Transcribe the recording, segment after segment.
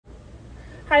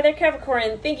Hi there,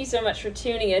 Capricorn. Thank you so much for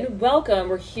tuning in. Welcome.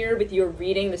 We're here with your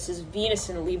reading. This is Venus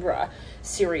in Libra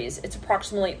series. It's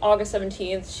approximately August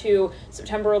 17th to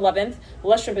September 11th.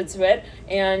 Let's jump into it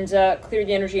and clear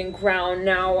the energy and ground.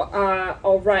 Now,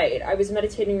 all right. I was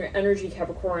meditating your energy,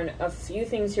 Capricorn. A few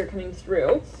things here coming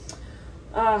through.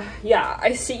 Yeah,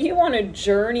 I see you on a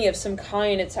journey of some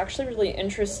kind. It's actually really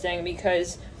interesting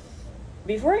because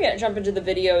before I jump into the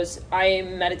videos, I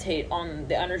meditate on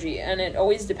the energy, and it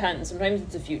always depends. Sometimes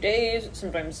it's a few days,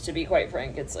 sometimes, to be quite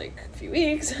frank, it's like a few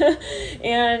weeks,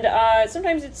 and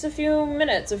sometimes it's a few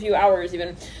minutes, a few hours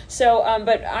even. So,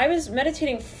 but I was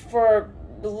meditating for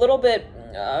a little bit,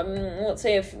 let's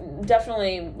say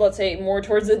more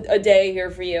towards a day here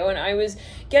for you, and I was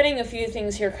getting a few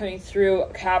things here coming through,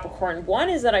 Capricorn. One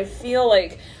is that I feel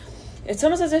like it's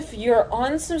almost as if you're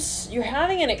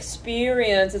having an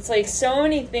experience. It's like so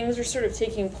many things are sort of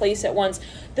taking place at once.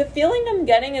 The feeling I'm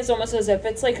getting is almost as if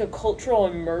it's like a cultural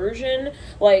immersion.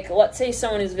 Like, let's say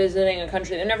someone is visiting a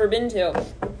country they've never been to,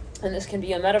 and this can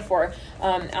be a metaphor,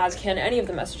 as can any of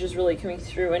the messages really coming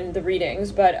through in the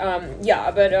readings. But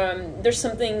there's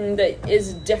something that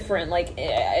is different. Like,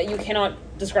 you cannot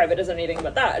describe it as anything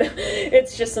but that.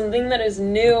 It's just something that is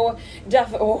new.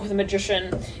 The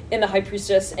Magician in the High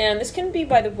Priestess. And this can be,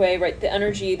 by the way, right, the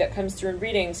energy that comes through in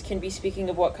readings can be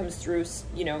speaking of what comes through,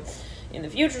 you know, in the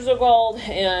future so called,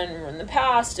 and in the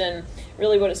past, and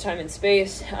really what is time and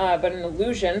space, but an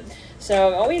illusion.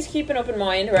 So always keep an open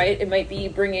mind, right? It might be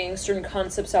bringing certain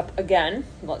concepts up again.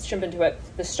 Let's jump into it.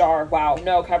 The Star. Wow.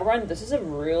 No, Capricorn, this is a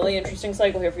really interesting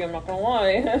cycle here for you. I'm not going to lie.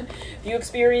 A few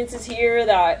experiences here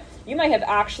that you might have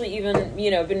actually even,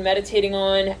 you know, been meditating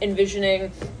on,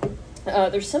 envisioning.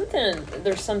 There's something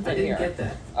I didn't here. Get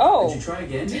that. Oh. Did you try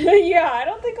again? Yeah, I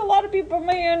don't think a lot of people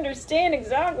may understand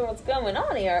exactly what's going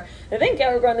on here. I think,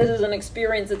 Capricorn, this is an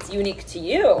experience that's unique to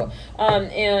you.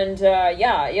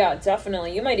 Yeah,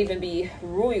 definitely. You might even be,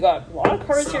 you got a lot of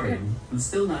cards Sorry, here. I'm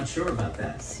still not sure about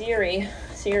that. Siri.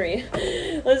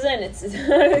 Listen, it's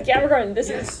Capricorn, this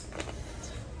is...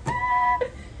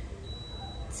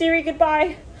 Siri,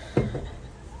 goodbye.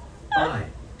 Bye.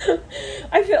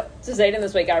 I feel, to say it in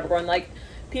this way, Capricorn, like,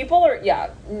 people are,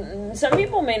 some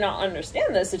people may not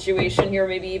understand the situation here,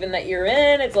 maybe even that you're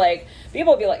in. It's like,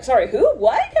 people will be like, sorry, who?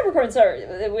 What? Capricorn, sorry,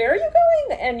 where are you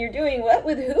going? And you're doing what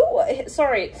with who?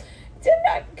 Sorry,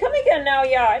 come again now.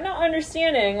 Yeah, I'm not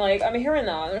understanding. Like, I'm hearing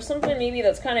that. There's something maybe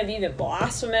that's kind of even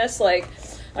blasphemous. Like,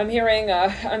 I'm hearing a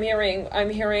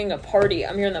party.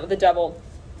 I'm hearing that with the devil.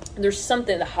 There's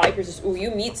something, the High Priestess. Ooh,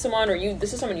 you meet someone, or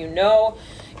this is someone you know.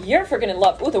 You're freaking in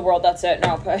love. Ooh, the World, that's it.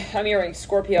 No, I'm hearing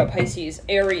Scorpio, Pisces,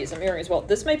 Aries. I'm hearing as well.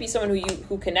 This might be someone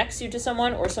who connects you to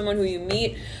someone, or someone who you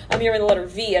meet. I'm hearing the letter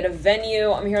V at a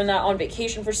venue. I'm hearing that on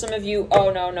vacation for some of you.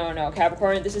 Oh, no,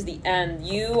 Capricorn. This is the end.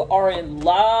 You are in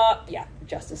love. Yeah,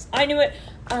 Justice. I knew it.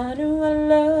 I knew I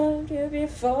loved you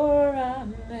before I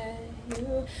met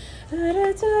you.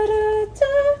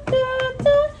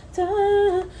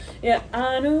 Yeah,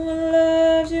 I knew I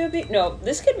loved you. No,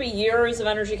 this could be years of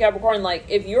energy, Capricorn. Like,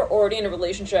 if you're already in a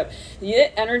relationship,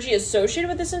 the energy associated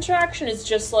with this interaction is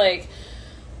just like,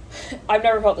 I've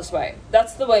never felt this way.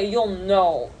 That's the way you'll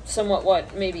know somewhat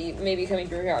what maybe coming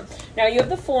through here. Now, you have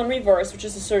the Fool in reverse, which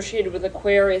is associated with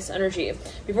Aquarius energy.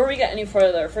 Before we get any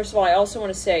further, first of all, I also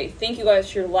want to say thank you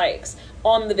guys for your likes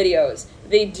on the videos.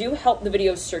 They do help the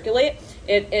videos circulate.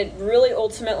 It really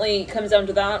ultimately comes down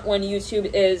to that when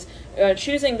YouTube is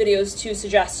choosing videos to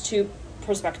suggest to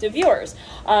prospective viewers.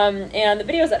 And the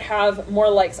videos that have more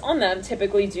likes on them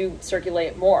typically do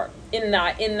circulate more in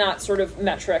that sort of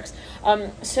metrics.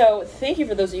 So thank you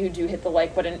for those of you who do hit the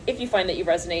like button. If you find that you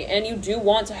resonate and you do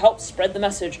want to help spread the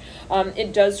message,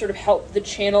 it does sort of help the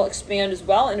channel expand as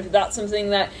well. And if that's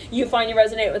something that you find you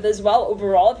resonate with as well,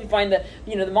 overall, if you find that,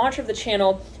 you know, the mantra of the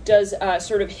channel does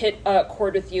sort of hit a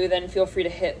chord with you, then feel free to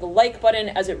hit the like button,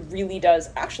 as it really does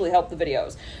actually help the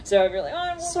videos. So I'm really,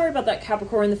 sorry about that,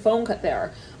 Capricorn, the phone cut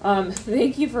there.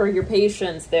 Thank you for your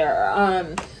patience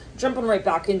there. Jumping right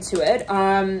back into it.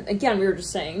 Again, we were just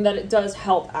saying that it does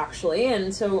help actually.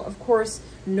 And so, of course,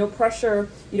 no pressure.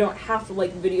 You don't have to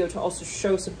like the video to also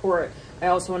show support. I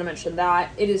also want to mention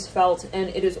that it is felt, and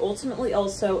it is ultimately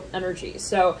also energy.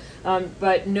 So,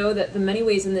 but know that the many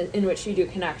ways in which you do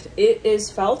connect, it is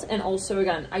felt. And also,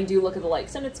 again, I do look at the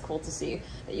likes, and it's cool to see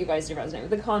that you guys do resonate with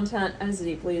the content as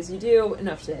deeply as you do,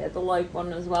 enough to hit the like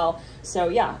button as well. So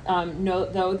yeah, know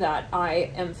though that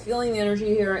I am feeling the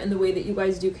energy here in the way that you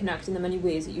guys do connect in the many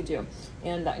ways that you do.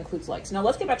 And that includes likes. Now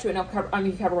let's get back to it. Now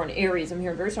I'm Capricorn, Aries. I'm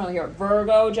hearing very strongly here.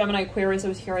 Virgo, Gemini, Aquarius. I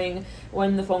was hearing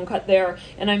when the phone cut there,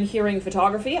 and I'm hearing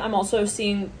photography. I'm also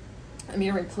seeing I'm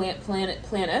hearing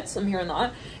planets. I'm hearing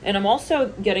that. And I'm also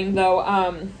getting, though,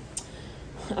 I'm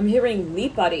hearing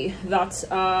Lipari. That's,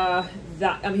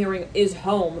 that I'm hearing is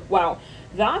home. Wow.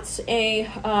 That's a,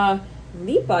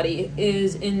 Lipari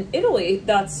is in Italy.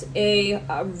 That's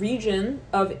a region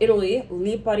of Italy.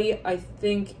 Lipari, I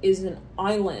think, is an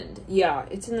island. Yeah,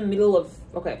 it's in the middle of,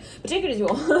 okay. But take it as you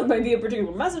will. It might be a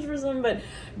particular message for some, but,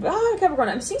 Capricorn,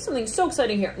 I'm seeing something so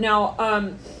exciting here.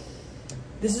 Now,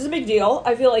 this is a big deal.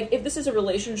 I feel like if this is a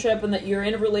relationship and that you're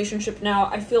in a relationship now,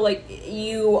 I feel like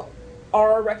you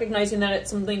are recognizing that it's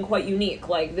something quite unique.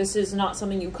 Like, this is not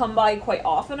something you come by quite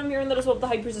often. I'm hearing that as well with the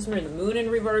High Priestess, mirroring the moon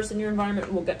in reverse in your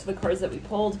environment. We'll get to the cards that we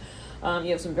pulled. You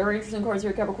have some very interesting cards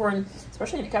here, Capricorn,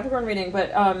 especially in a Capricorn reading. But,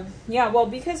 yeah, well,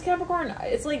 because Capricorn,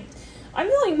 it's like, I'm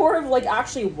feeling more of, like,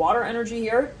 actually water energy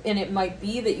here. And it might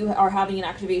be that you are having an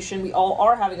activation. We all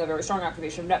are having a very strong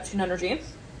activation of Neptune energy.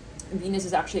 Venus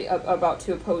is actually about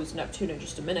to oppose Neptune in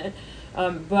just a minute,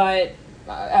 but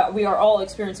we are all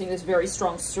experiencing this very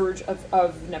strong surge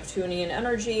of Neptunian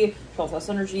energy, 12th house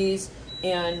energies,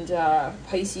 and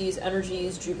Pisces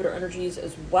energies, Jupiter energies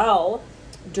as well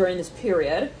during this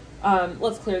period.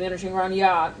 Let's clear the energy around.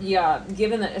 Yeah,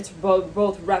 given that it's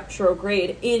both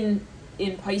retrograde in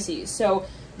Pisces. So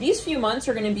these few months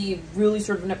are going to be really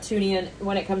sort of Neptunian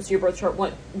when it comes to your birth chart,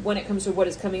 when it comes to what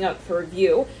is coming up for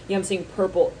review. Yeah, I'm seeing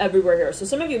purple everywhere here. So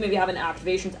some of you maybe having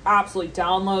activations, absolutely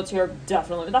downloads here,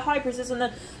 definitely. With the High Priestess and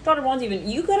the Daughter of Wands even,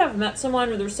 you could have met someone,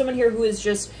 or there's someone here who is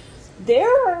just,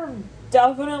 they're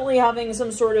definitely having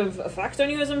some sort of effect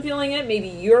on you as I'm feeling it. Maybe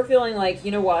you're feeling like,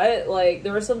 you know what, like,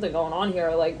 there is something going on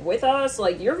here, like, with us,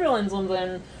 like, you're feeling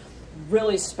something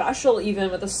really special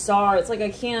even with the star. It's like,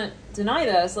 I can't deny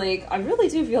this. Like, I really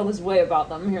do feel this way about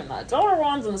them. I'm hearing that. Daughter of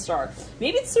Wands and the star.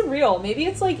 Maybe it's surreal. Maybe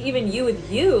it's like even you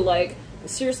with you. Like, I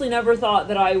seriously never thought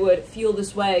that I would feel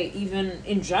this way even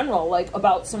in general, like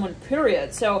about someone,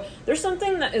 period. So there's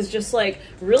something that is just like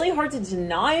really hard to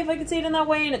deny, if I could say it in that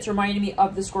way. And it's reminding me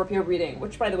of the Scorpio reading,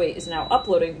 which by the way is now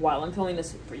uploading while I'm filming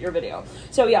this for your video.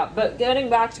 So yeah, but getting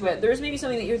back to it, there's maybe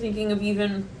something that you're thinking of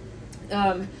even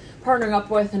partnering up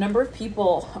with a number of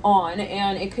people on,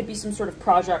 and it could be some sort of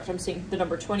project. I'm seeing the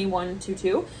number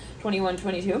 2122,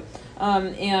 2122,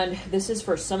 and this is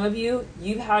for some of you.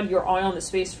 You've had your eye on the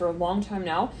space for a long time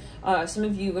now. Some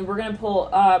of you, and we're gonna pull,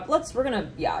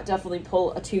 yeah, definitely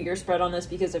pull a 2-year spread on this,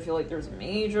 because I feel like there's a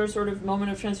major sort of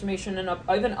moment of transformation, and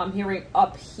even I'm hearing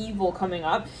upheaval coming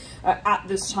up at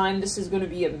this time. This is going to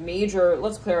be a major,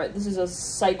 let's clear it, this is a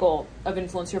cycle of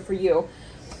influence here for you.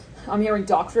 I'm hearing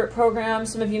doctorate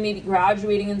programs. Some of you may be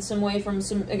graduating in some way from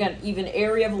some, again, even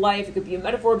area of life. It could be a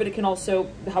metaphor, but it can also,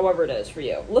 however it is for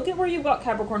you. Look at where you've got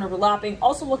Capricorn overlapping.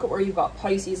 Also look at where you've got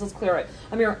Pisces. Let's clear it.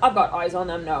 I'm hearing, I've got eyes on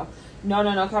them. No,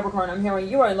 Capricorn. I'm hearing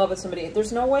you are in love with somebody.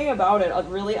 There's no way about it,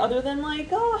 really, other than like,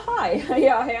 oh, hi.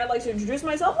 Yeah, hey, I'd like to introduce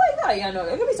myself. Like, hi, yeah, no,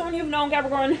 it could be someone you've known,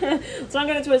 Capricorn. Let's not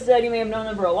get it twisted. You may have known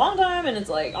them for a long time, and it's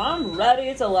like, I'm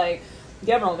ready to, like,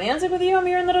 get romantic with you. I'm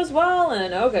hearing that as well.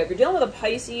 And okay, if you're dealing with a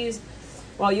Pisces,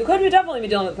 well, you could definitely be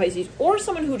dealing with Pisces, or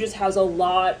someone who just has a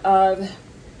lot of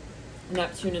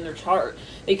Neptune in their chart.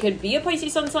 They could be a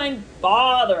Pisces sun sign,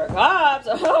 Father of Cups.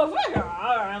 Oh my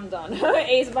God, I'm done.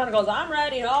 Ace of Pentacles, I'm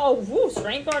ready. Oh, woo,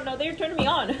 Strength card. No, they're turning me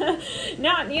on.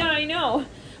 Nat, yeah, I know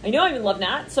I'm in love,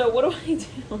 Nat. So what do I do?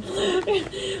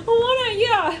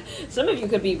 Yeah. Some of you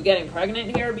could be getting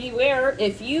pregnant here. Beware.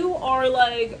 If you are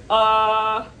like,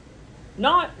 I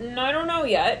don't know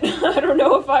yet. I don't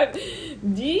know if I've,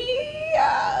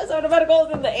 Seven of Pentacles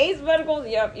and the Ace of Pentacles.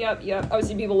 Yep. I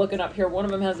see people looking up here. One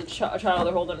of them has a child.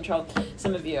 They're holding a child.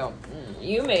 Some of you,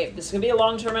 this could be a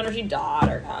long-term energy.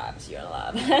 Daughter Cups, you're in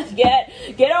love. Get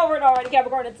over it already,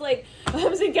 Capricorn. It's like,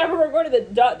 I'm seeing Capricorn going to the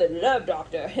love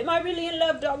doctor. Am I really in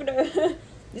love, doctor?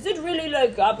 Is it really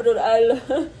like capital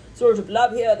L sort of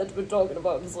love here that we're talking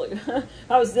about? It's like,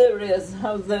 how serious.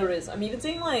 I'm even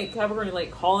seeing like Capricorn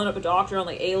like calling up a doctor on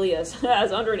like alias,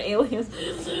 as under an alias.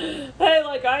 Hey,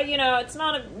 like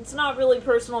it's not really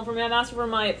personal for me. I'm asking for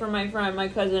my friend, my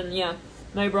cousin, yeah,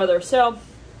 my brother. So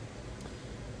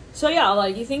yeah,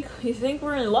 like you think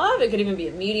we're in love? It could even be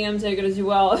a medium, take it as you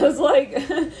will. It's like,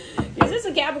 is this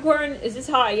a Capricorn? Is this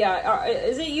high? Yeah.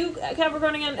 Is it you,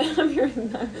 Capricorn, again? I'm hearing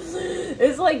that.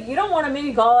 It's like you don't want to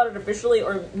maybe call out it officially,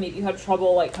 or maybe you had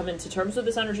trouble like coming to terms with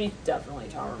this energy. Definitely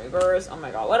Tower reverse. Oh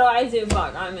my God, what do I do?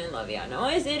 Fuck, I'm in love. Yeah, no,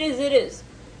 it is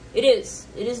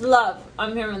love.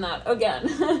 I'm hearing that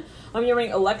again. I'm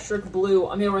hearing electric blue.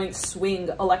 I'm hearing swing,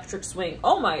 electric swing.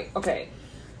 Oh my, okay.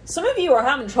 some of you are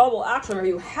having trouble, actually, or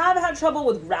you have had trouble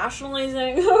with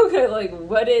rationalizing, okay, like,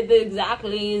 what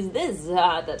exactly is this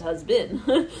that has been?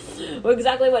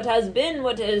 What has been,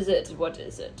 what is it?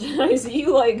 I see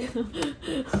you, like,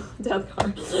 death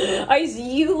card. I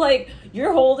see you, like,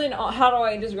 you're holding, how do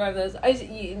I describe this?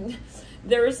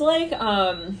 There's, like,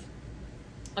 I'm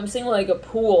seeing, like, a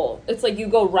pool. It's like you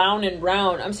go round and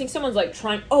round. I'm seeing someone's, like,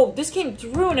 trying, oh, this came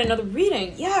through in another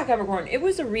reading. Yeah, Capricorn. It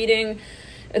was a reading.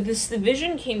 The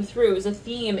vision came through. It was a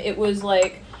theme. It was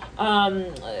like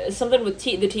something with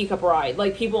the teacup ride,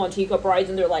 like people on teacup rides,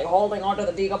 and they're like holding onto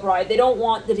the teacup ride. They don't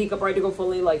want the teacup ride to go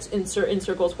fully like in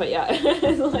circles quite yet.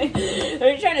 Like,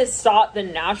 they're trying to stop the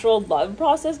natural love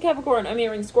process, Capricorn. I'm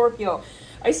hearing Scorpio.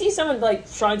 I see someone like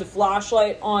trying to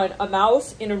flashlight on a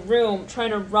mouse in a room, trying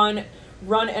to run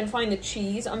and find the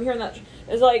cheese. I'm hearing that.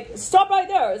 It's like, stop right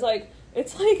there. It's like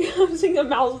I'm seeing a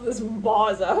mouse with this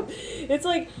vase up. It's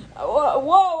like,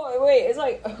 whoa, wait. It's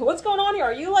like, what's going on here?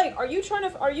 Are you trying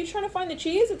to find the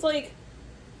cheese? It's like,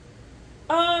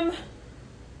 I'm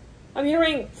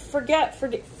hearing forget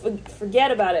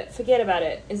about it.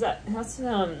 That's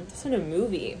in a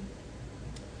movie.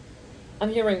 I'm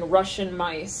hearing Russian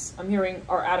mice. I'm hearing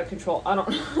are out of control. I don't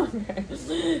know.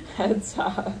 Okay. Heads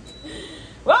up.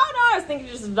 Well, no, I was thinking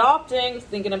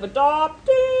of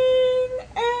adopting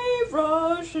a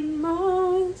Russian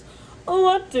mouse.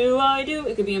 What do I do?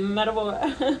 It could be a metaphor.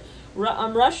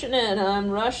 I'm rushing in.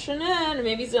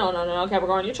 Maybe no,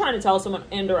 Capricorn. You're trying to tell someone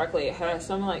indirectly.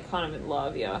 Someone like kind of in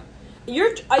love, yeah.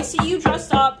 I see you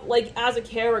dressed up like as a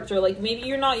character. Like maybe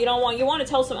you're not. You want to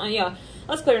tell someone. Yeah.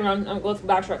 Let's clear around. Let's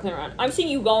backtrack. Clear around. I'm seeing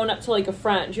you going up to like a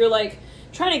friend. You're like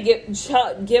trying to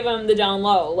give him the down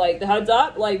low, like the heads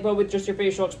up, like, but with just your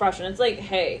facial expression. It's like,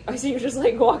 hey, I see you just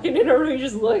like walking in a room, you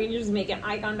just looking, you're just making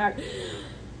eye contact.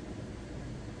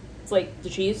 It's like the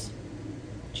cheese.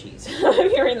 I'm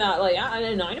hearing that, like, I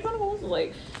didn't know. 9 of Pentacles,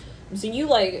 like, I'm seeing you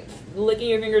like licking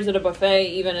your fingers at a buffet.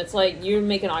 Even it's like you're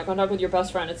making eye contact with your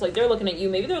best friend. It's like they're looking at you.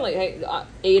 Maybe they're like, hey,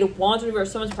 8 of Wands, or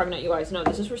someone's pregnant. You guys know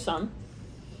this is for some.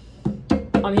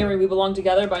 I'm hearing We Belong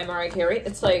Together by Mariah Carey.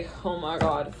 It's like, oh my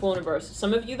god, full universe.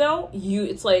 Some of you though,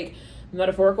 it's like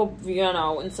metaphorical,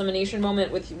 insemination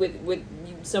moment with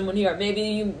someone here. Maybe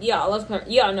you,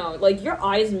 like your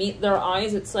eyes meet their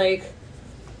eyes. It's like,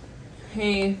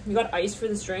 hey, you got ice for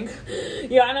this drink?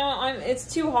 Yeah, I know,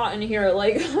 it's too hot in here,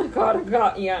 like,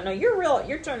 God, yeah, no,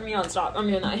 you're turning me on, stop. I'm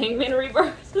in that Hangman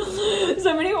reverse.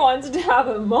 Somebody wants to have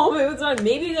a moment with someone,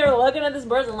 maybe they're looking at this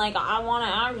person like, I want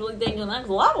to actually take the next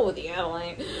level with you,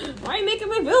 like, why are you making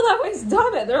me feel that way?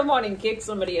 Stop it. They're wanting to kick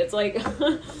somebody. It's like,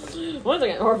 once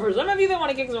again, or for some of you, they want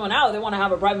to kick someone out, they want to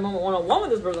have a private moment one-on-one with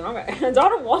this person, okay,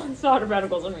 Daughter of Wands, Daughter of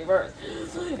Pentacles in reverse.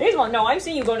 Here's one, no, I'm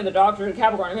seeing you going to the doctor,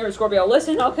 Capricorn, I'm here with Scorpio,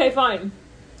 listen, okay, fine.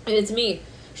 And it's me,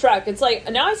 Shrek. It's like,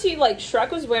 now I see like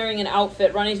Shrek was wearing an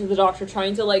outfit running to the doctor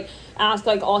trying to like ask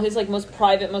like all his like most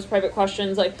private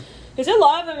questions, like, is it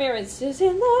love? I'm here, is it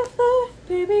love,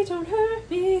 baby, don't hurt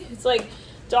me. It's like,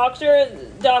 doctor,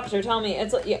 tell me.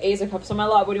 It's like, yeah, Ace of Cups on my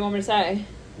love. What do you want me to say?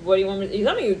 What do you want me to, you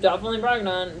tell me you're definitely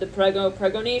pregnant. The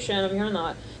pregonation, I'm hearing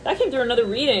that. That came through another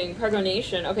reading,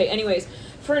 pregonation. Okay, anyways,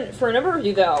 for a number of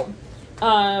you though,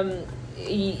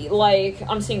 like,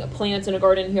 I'm seeing plants in a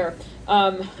garden here.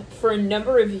 For a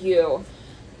number of you,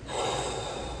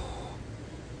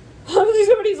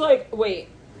 somebody's like, wait,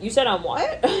 you said I'm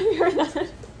what? I'm hearing that.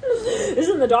 This is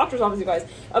in the doctor's office, you guys.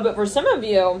 But for some of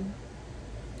you,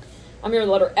 I'm hearing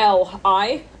the letter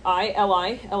L-I-L-I-E.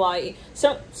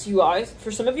 So, you guys,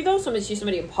 for some of you though, see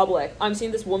somebody in public. I'm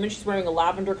seeing this woman, she's wearing a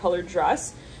lavender colored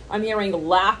dress. I'm hearing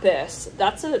lapis.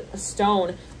 That's a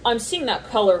stone. I'm seeing that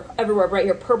color everywhere, right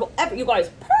here. Purple. You guys,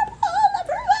 purple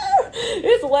everywhere.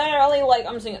 It's literally like,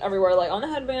 I'm seeing it everywhere. Like on the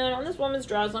headband, on this woman's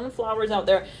dress, on the flowers out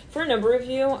there. For a number of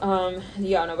you,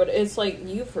 yeah, no, but it's like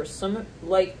you for some,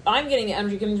 like, I'm getting the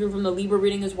energy coming through from the Libra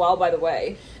reading as well, by the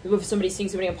way. If somebody seeing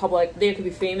somebody in public, they could be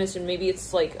famous and maybe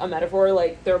it's like a metaphor.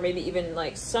 Like there may be even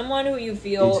like someone who you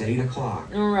feel. It's 8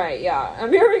 o'clock. All right, yeah.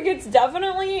 I'm hearing it's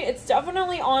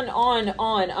definitely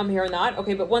on. I'm hearing that.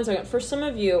 Okay, but one second. For some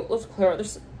of you, let's clear.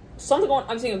 There's something going.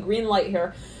 I'm seeing a green light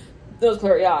here. That was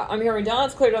clear. Yeah, I'm hearing down.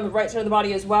 It's cleared on the right side of the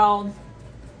body as well.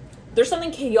 There's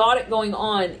something chaotic going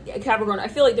on, Capricorn. I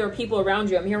feel like there are people around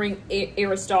you. I'm hearing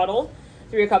Aristotle,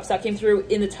 3 of Cups. That came through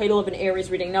in the title of an Aries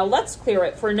reading. Now let's clear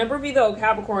it. For a number of you though,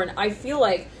 Capricorn, I feel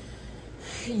like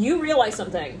you realize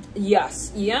something.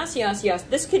 Yes.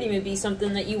 This could even be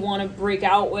something that you want to break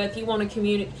out with. You want to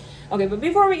communicate. Okay, but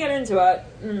before we get into it,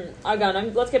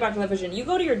 let's get back to that vision. You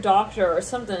go to your doctor or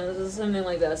something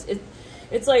like this.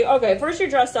 It's like, okay, first you're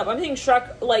dressed up. I'm thinking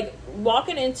Shrek, like,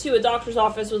 walking into a doctor's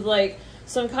office with, like,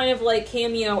 some kind of like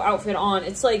cameo outfit on.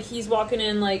 It's like he's walking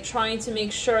in like trying to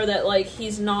make sure that like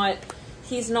he's not,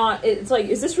 it's like,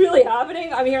 is this really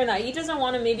happening? I'm hearing that. He doesn't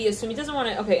want to maybe assume, he doesn't want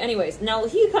to, okay, anyways. Now,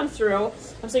 he comes through,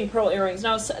 I'm seeing pearl earrings.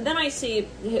 Now, then I see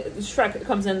Shrek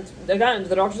comes in, again, into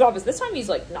the doctor's office. This time he's,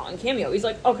 like, not in cameo. He's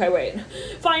like, okay, wait.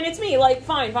 Fine, it's me. Like,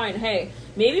 fine. Hey,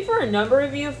 maybe for a number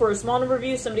of you, for a small number of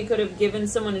you, somebody could have given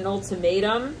someone an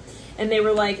ultimatum. And they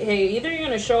were like, hey, either you're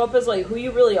going to show up as, like, who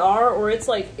you really are, or it's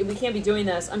like, we can't be doing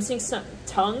this. I'm seeing some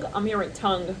tongue. I'm hearing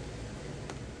tongue.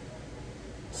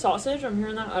 Sausage? I'm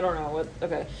hearing that? I don't know. What?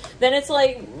 Okay. Then it's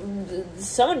like,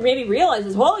 someone maybe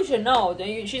realizes, holy shit, no,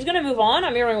 she's gonna move on?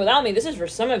 I'm hearing without me. This is for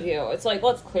some of you. It's like,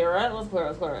 let's clear it. Let's clear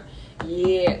it.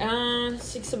 Yeah.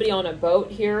 See somebody on a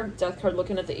boat here. Death card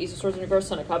looking at the Ace of Swords in reverse,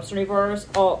 Son of Cups in reverse.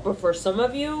 Oh, but for some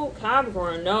of you,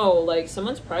 Capricorn, no, like,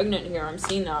 someone's pregnant here. I'm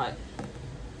seeing that.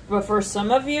 But for some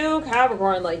of you,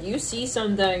 Capricorn, like, you see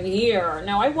something here.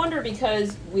 Now, I wonder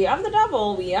because we have the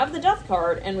Devil, we have the Death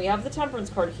card, and we have the Temperance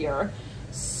card here.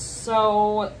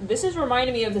 So, this is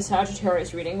reminding me of the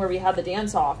Sagittarius reading where we had the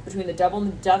dance-off between the Devil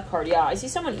and the Death card. Yeah, I see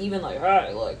someone even like,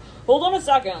 hey, like, hold on a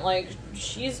second. Like,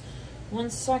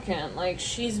 one second. Like,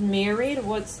 she's married?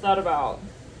 What's that about?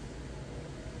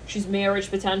 She's marriage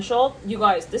potential? You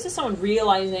guys, this is someone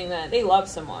realizing that they love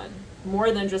someone.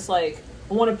 More than just, like,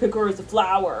 I want to pick her as a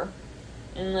flower.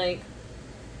 And, like,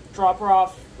 drop her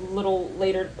off a little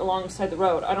later alongside the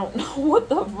road. I don't know what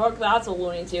the fuck that's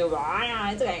alluding to, but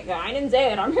it's okay. I didn't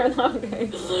say it. I'm hearing that.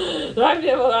 Okay. I'm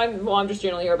just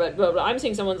channeling here, but I'm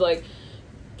seeing someone's like,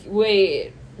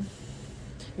 wait,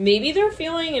 maybe they're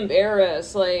feeling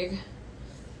embarrassed. Like,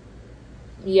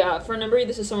 yeah, for a number of you,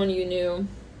 this is someone you knew.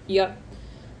 Yep.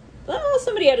 Well,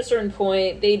 somebody at a certain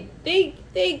point, they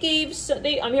gave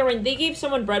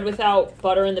someone bread without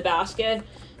butter in the basket.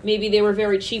 Maybe they were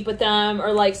very cheap with them,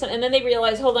 or like, and then they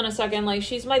realized, hold on a second, like,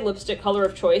 she's my lipstick color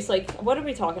of choice. Like, what are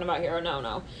we talking about here?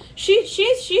 No. She's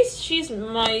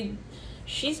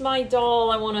my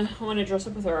doll. I wanna dress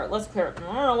up with her. Let's clear it. I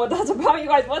don't know what that's about, you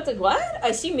guys. What?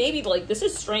 I see maybe, like, this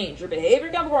is strange. Your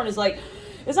behavior, Capricorn, is like,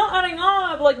 it's not adding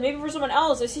up. Like, maybe for someone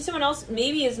else. I see someone else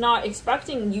maybe is not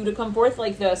expecting you to come forth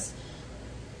like this.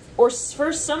 Or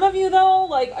for some of you, though,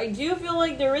 like, I do feel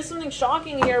like there is something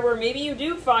shocking here where maybe you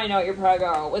do find out you're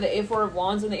preggo. With the A4 of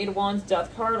Wands and the 8 of Wands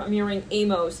Death card, I'm hearing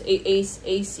Amos,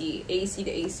 AC to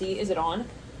AC. Is it on?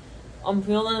 I'm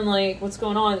feeling like, what's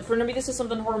going on? For maybe this is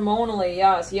something hormonally.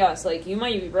 Yes. Like, you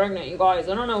might be pregnant, you guys.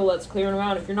 I don't know. Let's clear them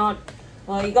out. If you're not,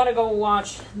 well, you gotta go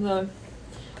watch the,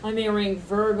 I'm hearing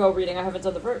Virgo reading. I haven't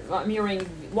done the Virgo. I'm hearing,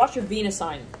 watch your Venus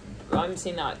sign. I'm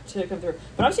seeing that to come through.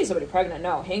 But I'm seeing somebody pregnant.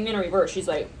 No, Hangman in reverse. She's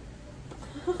like,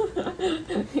 look,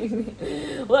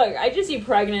 I just see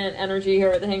pregnant energy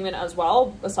here with the Hangman as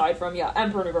well, aside from, yeah,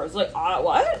 Emperor in reverse. Like,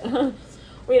 what?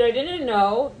 Wait, I didn't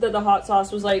know that the hot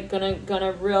sauce was, like,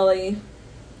 gonna really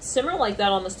simmer like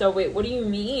that on the stove. Wait, what do you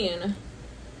mean?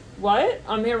 What?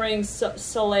 I'm hearing sale.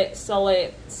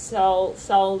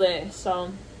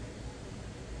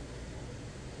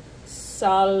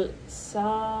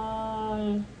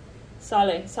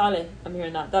 I'm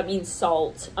hearing that. That means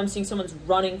salt. I'm seeing someone's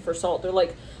running for salt. They're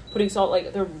like putting salt,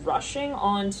 like they're rushing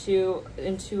into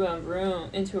a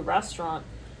restaurant,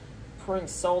 pouring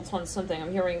salt on something.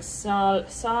 I'm hearing sale. 1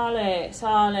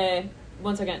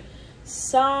 second.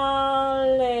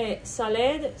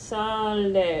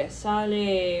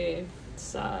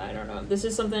 I don't know. This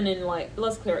is something in, like,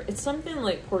 let's clear it. It's something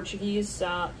like Portuguese.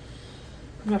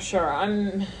 I'm not sure.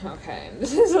 I'm okay.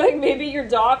 This is like maybe your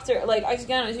doctor. Like, I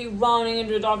see you running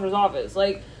into a doctor's office.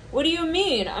 Like, what do you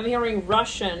mean? I'm hearing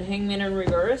Russian, Hangman in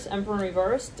reverse, Emperor in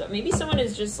reverse. Maybe someone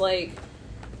is just like,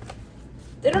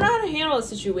 they don't know how to handle a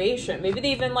situation. Maybe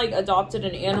they even like adopted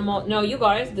an animal. No, you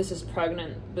guys, this is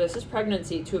pregnant. This is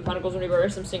pregnancy. 2 of Pentacles in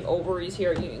reverse. I'm seeing ovaries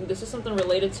here. This is something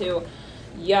related to.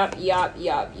 Yep.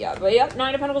 But yep,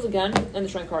 9 of Pentacles again, and the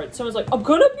Strength card. Someone's like, I'm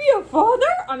gonna be a father?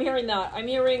 I'm hearing that. I'm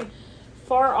hearing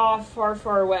far off,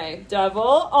 far away. Devil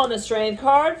on the Strength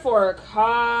card, 4 of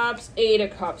Cups, 8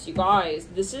 of Cups. You guys,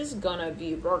 this is gonna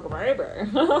be baby.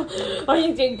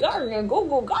 I think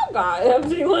go gaga. I'm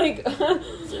seeing like,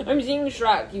 I'm seeing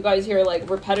Shrek. You guys hear like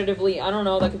repetitively. I don't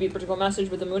know. That could be a particular message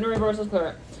with the Moon in reverse. Let's clear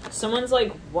it. Someone's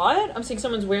like, what? I'm seeing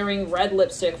someone's wearing red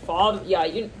lipstick. Yeah,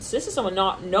 this is someone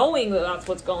not knowing that that's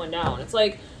what's going down. It's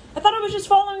like, I thought I was just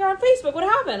following her on Facebook. What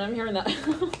happened? I'm hearing that.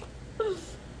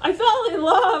 I fell in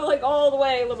love, like, all the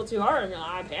way, a little too hard.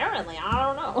 Apparently, I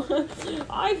don't know.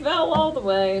 I fell all the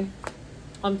way.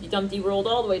 Humpty Dumpty rolled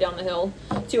all the way down the hill.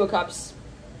 2 of Cups.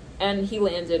 and he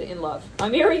landed in love.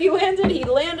 I'm hearing he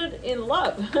landed in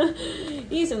love.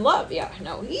 He's in love, yeah,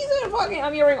 no, he's in fucking,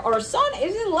 I'm hearing our son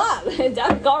is in love.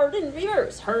 Death Garden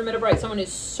reverse, Hermit of Right, someone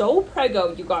is so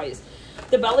preggo, you guys.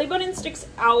 The belly button sticks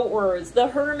outwards, the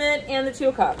Hermit and the Two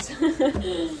of Cups.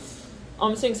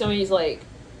 I'm seeing somebody's like,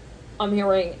 I'm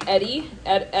hearing Eddie,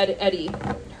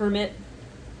 Hermit,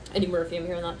 Eddie Murphy, I'm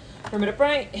hearing that. Hermit of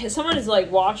Right, someone is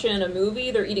like watching a movie,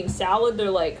 they're eating salad,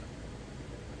 they're like,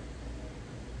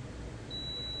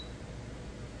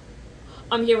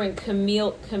 I'm hearing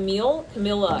Camilla. I'm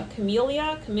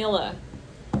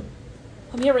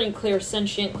hearing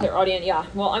clairsentient, clairaudient, yeah.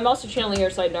 Well, I'm also channeling here,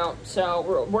 side note. So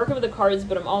we're working with the cards,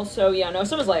 but I'm also, yeah, no,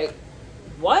 someone's like,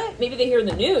 what? Maybe they hear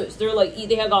the news. They're like,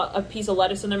 they have got a piece of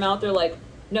lettuce in their mouth. They're like,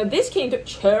 no, this came to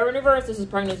chair in reverse. This is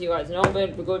pregnancy, you guys. No,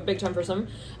 but we're going big time for some.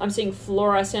 I'm seeing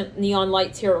fluorescent neon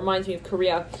lights here. It reminds me of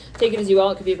Korea. Take it as you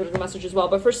will. It could be a bit of a message as well.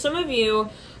 But for some of you,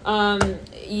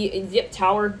 yep,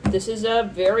 Tower. This is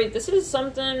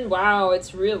something. Wow,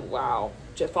 it's real. Wow.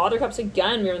 Father Cups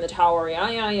again. We're in the Tower.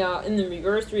 Yeah. In the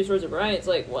reverse, Three Swords of Right. It's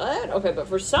like, what? Okay, but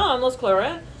for some, let's clear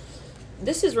it.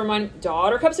 This is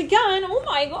Daughter Cups again. Oh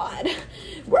my God.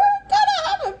 We're gonna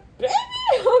have a baby.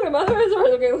 Okay, Mother is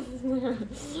okay.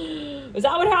 Is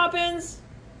that what happens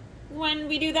when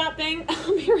we do that thing?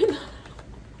 I'm hearing that.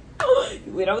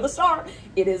 You lead out with a star.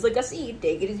 It is like a seed.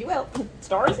 Take it as you will.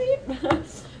 Star seed.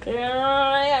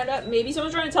 Yeah, maybe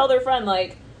someone's trying to tell their friend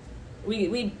like,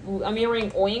 I'm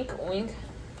hearing oink.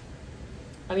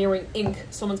 I'm hearing ink.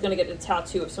 Someone's gonna get a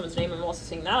tattoo of someone's name. I'm also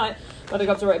seeing that. Mother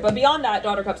Cups are right. But beyond that,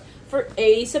 Daughter Cups. For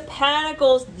Ace of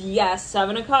Pentacles, yes,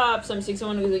 Seven of Cups. I'm seeing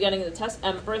someone who's getting the test.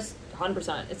 Empress,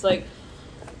 100%. It's like,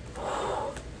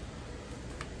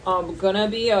 I'm gonna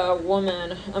be a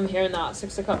woman. I'm hearing that.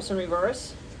 Six of Cups in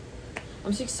reverse.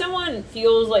 I'm seeing someone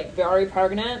feels like very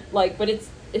pregnant, like, but it's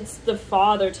the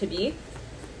father to be.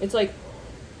 It's like,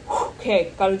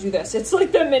 okay, gotta do this. It's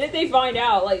like the minute they find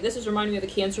out, like, this is reminding me of the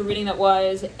Cancer reading that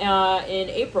was in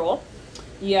April.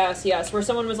 Yes, where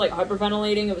someone was like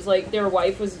hyperventilating. It was like their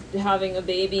wife was having a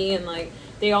baby, and like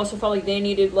they also felt like they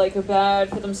needed like a bed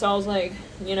for themselves, like,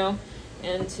 you know,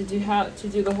 and to do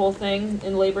the whole thing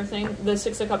in labor thing. The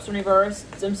Six of Cups in reverse.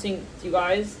 I'm seeing you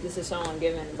guys. This is someone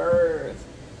giving birth.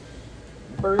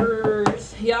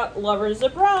 Yep, Lovers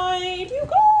of Bride. You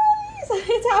guys,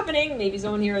 it's happening. Maybe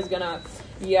someone here is gonna.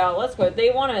 Yeah, let's go.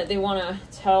 They wanna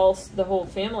tell the whole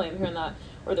family. I'm hearing that.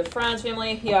 Or their friends,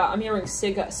 family. Yeah, I'm hearing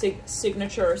signature,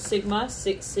 Sigma,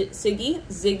 Ziggy.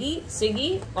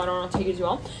 I don't know, take it as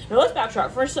well. Now let's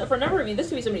backtrack. For a number of you, this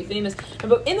could be somebody famous.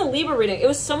 But in the Libra reading, it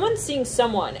was someone seeing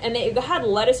someone, and they had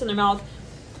lettuce in their mouth.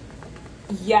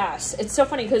 Yes, it's so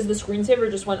funny because the screensaver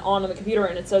just went on the computer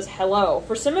and it says hello.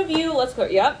 For some of you, let's go.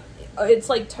 Yep, it's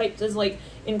like typed as like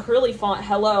in curly font,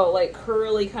 hello, like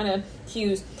curly kind of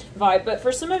hues vibe. But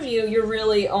for some of you, you're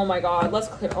really, oh my God, let's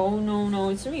clear. Oh no,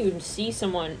 it's some of you see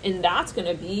someone, and that's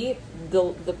gonna be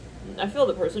the I feel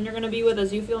the person you're gonna be with,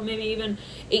 as you feel, maybe even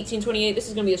 1828. This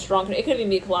is gonna be a strong. It could even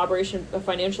be a collaboration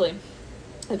financially.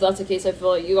 If that's the case, I feel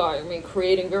like you are, I mean,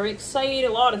 creating very exciting,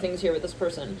 a lot of things here with this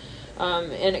person.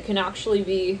 And it can actually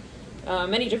be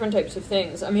many different types of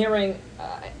things. I'm hearing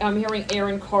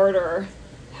Aaron Carter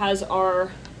has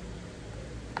our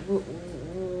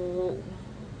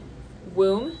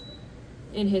womb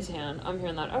in his hand. I'm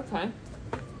hearing that. Okay.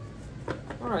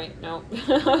 All right. No.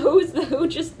 who is the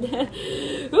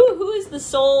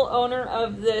sole owner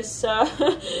of this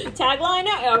tagline?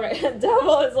 All right.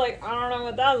 Devil is like, I don't know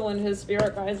what that's when his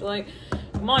spirit guys are like,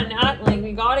 come on, Nat, like,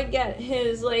 we gotta get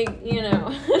his, like, you know,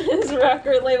 his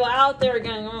record label out there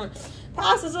again.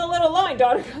 Pass us a little line.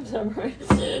 Daughter comes up, right?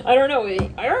 I don't know.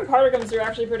 Aaron Carter comes through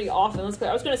actually pretty often. I was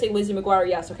going to say Lizzie McGuire.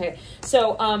 Yes, okay.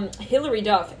 So, Hillary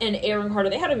Duff and Aaron Carter,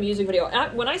 they had a music video.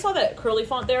 When I saw that curly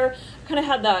font there, I kind of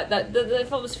had I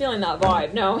was feeling that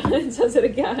vibe. No, it says it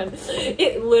again.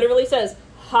 It literally says,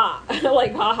 ha.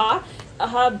 Like, ha-ha.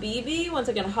 Habibi. Once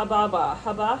again, hababa.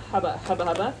 Haba.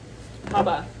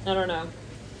 I don't know.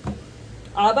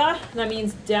 Abba, that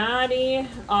means daddy.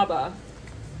 Abba.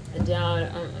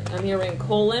 Dad, I'm hearing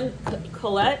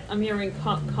Colette, I'm hearing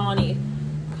Connie,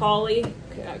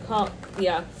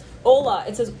 yeah. Ola,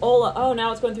 it says Ola. Oh,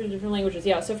 now it's going through different languages.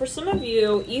 Yeah, so for some of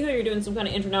you, either you're doing some kind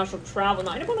of international travel.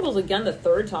 Nine of Pentacles again the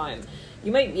third time.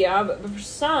 You might, yeah, but for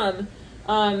some,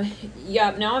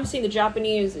 yeah, now I'm seeing the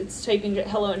Japanese, it's typing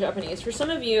hello in Japanese. For some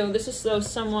of you, this is so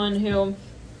someone who,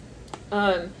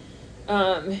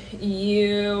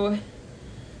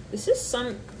 this is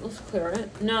some, let's clear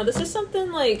it. No, this is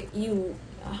something like you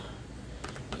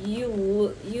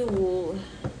lit.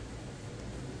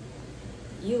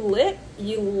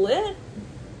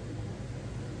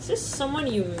 This is someone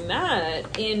you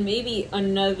met in maybe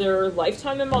another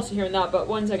lifetime. I'm also hearing that, but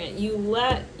one second. You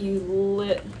let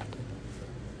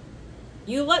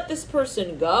this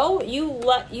person go? You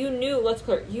knew this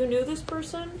person? You knew this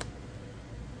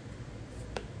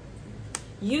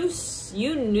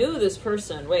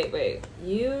person. Wait.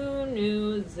 You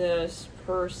knew this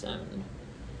person.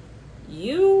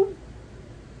 You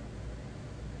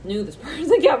knew this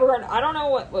person, Capricorn. I don't know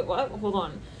what, hold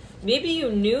on. Maybe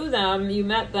you knew them, you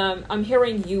met them. I'm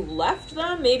hearing you left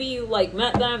them. Maybe you, like,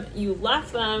 met them, you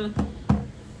left them.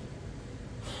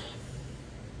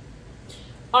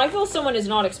 I feel someone is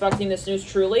not expecting this news,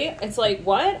 truly. It's like,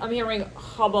 what? I'm hearing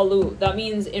habalu. That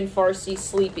means in Farsi,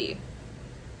 sleepy.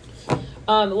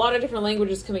 A lot of different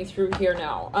languages coming through here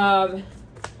now.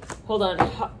 Hold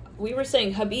on. We were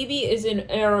saying Habibi is in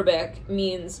Arabic,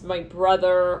 means my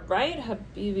brother, right?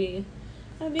 Habibi.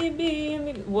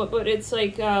 What? But it's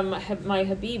like my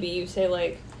Habibi. You say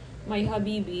like my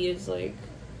Habibi is like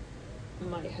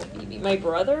my Habibi, my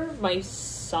brother, my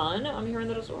son. I'm hearing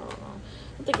that as well. I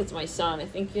don't think it's my son. I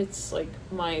think it's like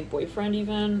my boyfriend,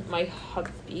 even my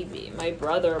Habibi, my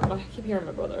brother. I keep hearing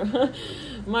my brother.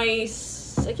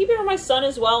 I keep hearing my son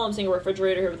as well. I'm seeing a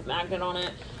refrigerator here with a magnet on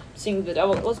it. Seeing the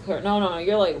devil. Let's clear. No.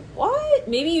 You're like, what?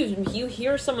 Maybe you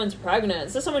hear someone's pregnant.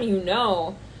 Is this someone you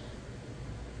know?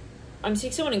 I'm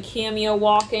seeing someone in cameo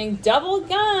walking. Devil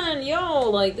gun, yo,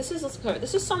 like this is, let's clear it.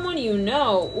 This is someone you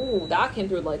know. Ooh, that came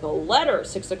through like a letter.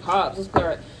 6 of Cups. Let's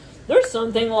clear it. There's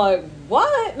something like,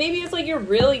 what? Maybe it's like your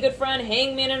really good friend,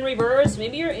 Hangman in reverse.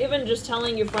 Maybe you're even just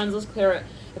telling your friends, let's clear it,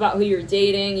 about who you're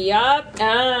dating. Yup,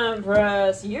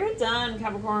 Empress. You're done,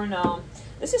 Capricorn. No.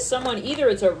 This is someone, either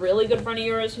it's a really good friend of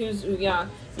yours who's, yeah,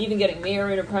 even getting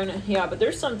married or pregnant. Yeah, but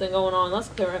there's something going on. Let's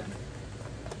clear it.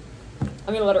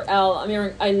 I'm gonna let her L. I'm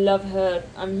hearing, I love her.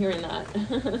 I'm hearing that.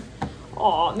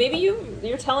 Aw, maybe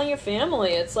you're telling your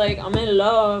family. It's like, I'm in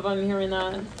love. I'm hearing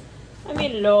that. I'm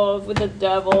in love with the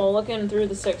devil, looking through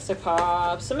the 6 of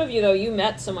Cups. Some of you, though, you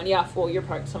met someone. Yeah, well, you're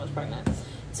pregnant. Someone's pregnant.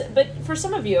 So, but for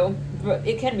some of you,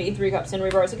 it can be 3 Cups in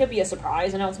reverse. It could be a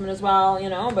surprise announcement as well, you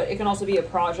know, but it can also be a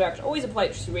project. Always a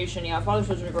polite situation. Yeah, Father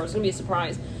shows in reverse. It's going to be a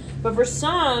surprise. But for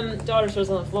some, daughter shows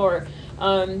on the floor.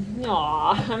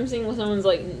 I'm seeing someone's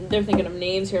like, they're thinking of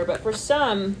names here, but for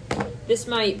some, this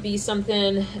might be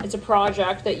something, it's a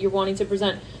project that you're wanting to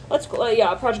present. Let's go,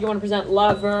 yeah, a project you want to present.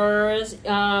 Lovers.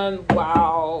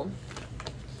 Wow.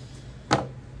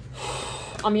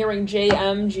 I'm hearing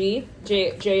JMG,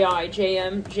 JI,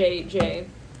 JM, JJ.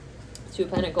 2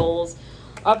 of Pentacles.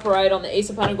 Upright on the Ace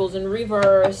of Pentacles in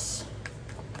reverse.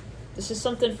 This is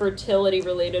something fertility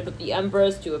related with the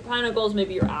Empress, 2 of Pentacles.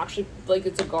 Maybe you're actually, like,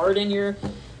 it's a garden.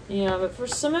 Yeah, but for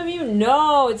some of you,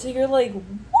 no. It's like, you're like,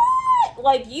 what?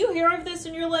 Like, you hear of this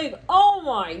and you're like, oh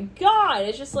my God.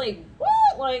 It's just like,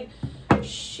 what? Like,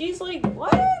 she's like,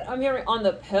 what? I'm hearing on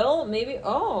the pill. Maybe,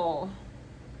 oh.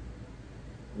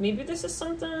 Maybe this is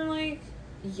something like,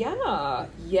 yeah.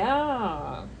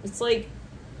 It's like,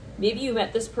 maybe you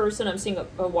met this person. I'm seeing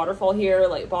a waterfall here,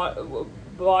 like,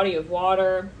 body of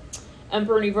water.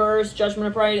 Emperor in reverse, Judgment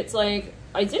upright. It's like,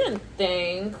 I didn't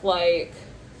think, like,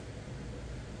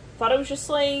 thought it was just,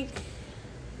 like,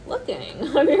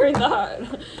 looking. I'm hearing that.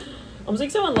 I'm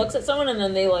like, someone looks at someone and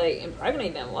then they, like,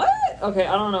 impregnate them. What? Okay,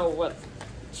 I don't know what.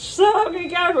 Okay,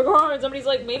 Capricorn. Somebody's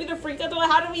like, maybe they're freaked out.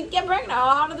 How did we get pregnant?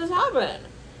 How did this happen?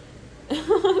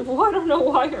 Well, I don't know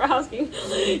why you're asking.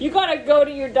 You gotta go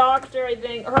to your doctor, I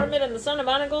think. Hermit and the Son of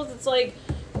Pentacles. It's like,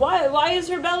 why is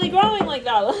her belly growing like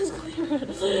that? Let's clear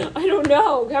it. I don't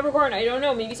know, Capricorn. I don't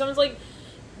know. Maybe someone's like,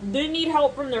 they need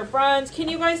help from their friends. Can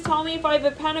you guys tell me 5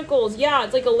 of Pentacles? Yeah,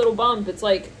 it's like a little bump. It's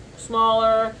like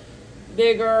smaller,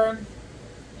 bigger.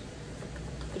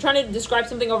 They're trying to describe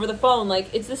something over the phone.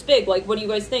 Like, it's this big. Like, what do you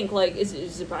guys think? Like, is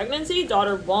it pregnancy?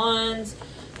 Daughter of Wands,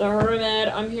 the Hermit.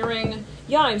 I'm hearing,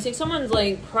 yeah, I'm seeing someone's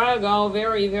like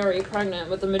very, very pregnant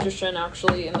with the Magician,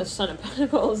 actually, and the Son of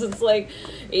Pentacles. It's like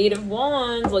 8 of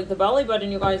Wands, like the belly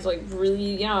button, you guys, like,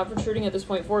 really, yeah, protruding at this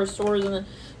point. 4 of Swords, and then,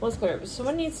 let's clear.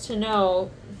 Someone needs to know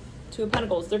 2 of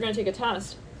Pentacles. They're going to take a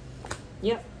test.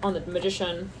 Yep, on the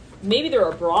Magician. Maybe they're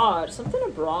abroad. Something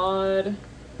abroad.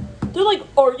 They're like,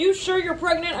 are you sure you're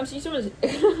pregnant? I'm seeing someone's...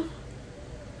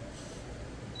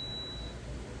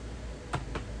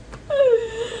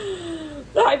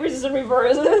 The High Priestess in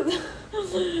reverse.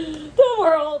 The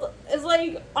world is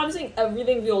like, I'm seeing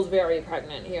everything feels very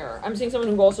pregnant here. I'm seeing someone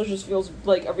who also just feels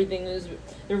like everything is,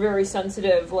 they're very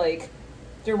sensitive, like,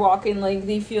 they're walking, like,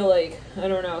 they feel like, I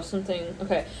don't know, something,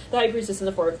 okay. The High Priestess in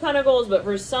the 4 of Pentacles, but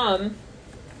for some,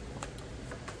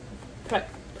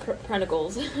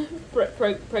 Pentacles,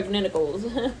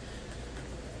 Pregnaticles.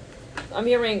 I'm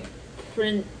hearing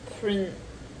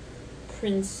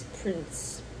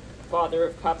Prince, Father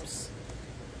of Cups,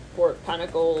 Four of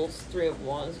Pentacles, Three of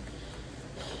Wands.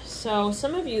 So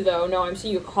some of you though, no, I'm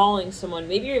seeing you calling someone.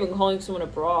 Maybe you're even calling someone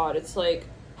abroad. It's like,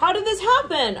 how did this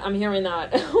happen? I'm hearing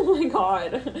that. Oh my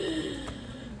god.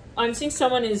 I'm seeing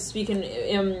someone is speaking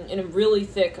in a really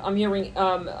thick. I'm hearing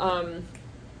in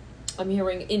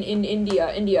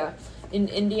India, in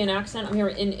Indian accent. I'm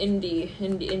hearing in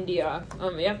India.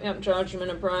 Yep,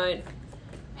 Judgment of Bride.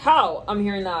 How? I'm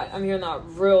hearing that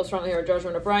real strongly here.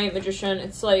 Judgment of Bride, Magician.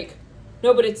 It's like,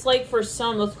 no, but it's like for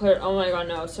some, let's clear it. Oh my god,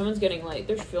 no. Someone's getting like,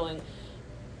 they're feeling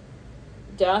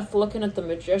Death looking at the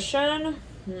Magician.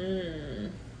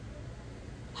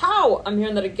 How? I'm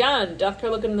hearing that again. Death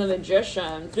card looking at the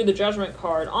Magician through the Judgment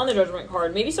card. On the Judgment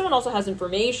card. Maybe someone also has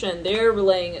information. They're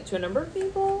relaying it to a number of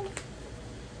people.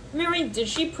 I'm hearing, did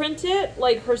she print it?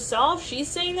 Like herself? She's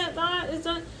saying that is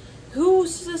that?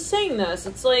 Who's saying this?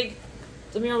 It's like,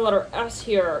 the mirror letter S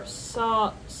here.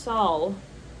 Sol.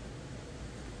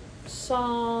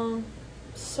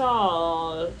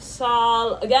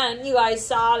 Again, you guys,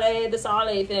 the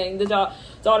Sale thing. The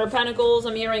Daughter of Pentacles.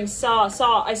 I'm hearing I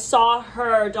saw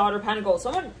her, Daughter of Pentacles.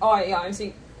 Someone, oh yeah, I'm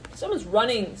seeing, someone's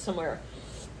running somewhere.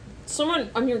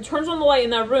 Someone, I'm hearing, turns on the light in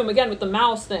that room, again, with the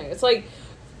mouse thing. It's like,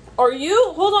 are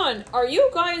you, hold on, are you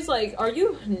guys, like, are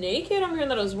you naked? I'm hearing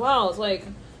that as well. It's like,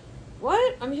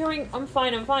 what? I'm hearing, I'm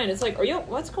fine. It's like, are you,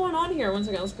 what's going on here? One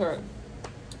second, let's clear it.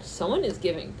 Someone is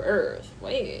giving birth.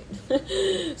 Wait.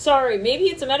 Sorry, maybe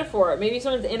it's a metaphor. Maybe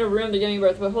someone's in a room, they're giving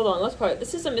birth, but hold on, let's put it.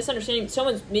 This is a misunderstanding.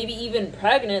 Someone's maybe even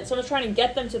pregnant. Someone's trying to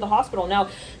get them to the hospital. Now,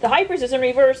 the High Priestess in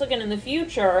reverse, looking in the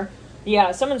future.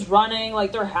 Yeah, someone's running,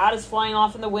 like their hat is flying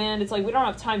off in the wind. It's like, we don't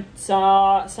have time.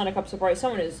 Son of Cups surprise.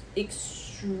 Someone is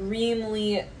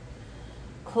extremely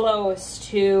close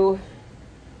to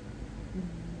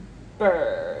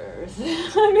birth.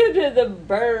 I'm into the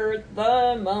birth,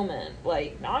 the moment.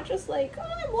 Like, not just like, oh,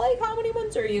 I'm like, how many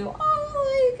months are you?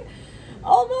 Oh, like,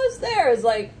 almost there. It's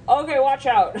like, okay, watch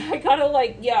out. I kind of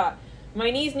like, yeah,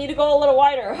 my knees need to go a little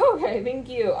wider. Okay, thank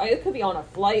you. I could be on a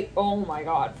flight. Oh my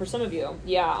god. For some of you,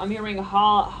 yeah, I'm hearing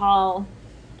how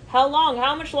long?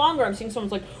 How much longer? I'm seeing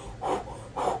someone's like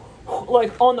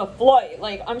on the flight.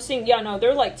 Like, I'm seeing, yeah, no,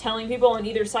 they're like telling people on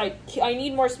either side, I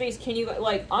need more space. Can you,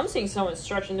 like, I'm seeing someone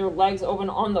stretching their legs open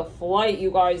on the flight,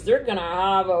 you guys. They're gonna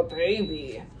have a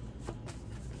baby.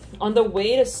 On the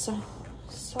way to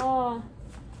Sausalito.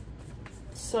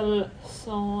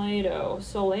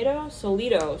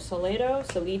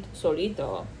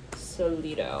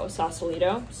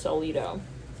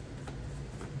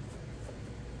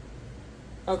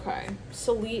 Okay.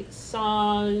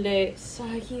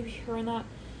 I keep hearing that.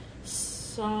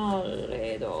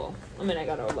 Saledo. I mean, I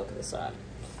gotta look this up.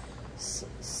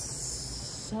 Salsa.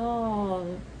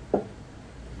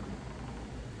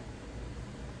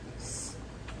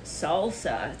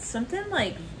 It's something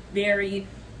like very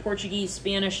Portuguese,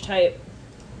 Spanish type.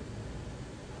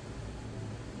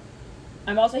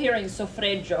 I'm also hearing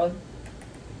sofreggio.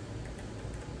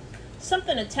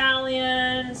 Something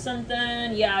Italian,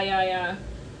 something, yeah.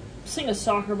 Seeing a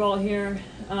soccer ball here.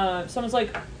 Someone's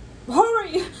like,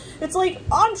 hurry! It's like,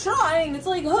 I'm trying. It's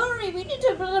like, hurry, we need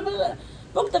to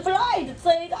book the flight. It's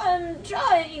like, I'm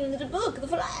trying to book the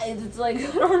flight. It's like,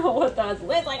 I don't know what that's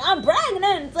with. It's like, I'm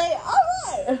pregnant. It's like,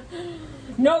 alright.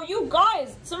 No, you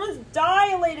guys, someone's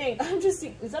dilating. I'm just,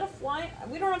 is that a flight?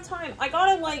 We don't have time. I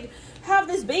gotta, like, have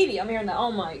this baby. I'm hearing that.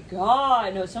 Oh my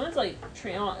god. No, someone's like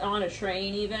on a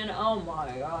train even. Oh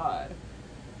my god.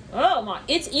 Oh my.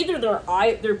 It's either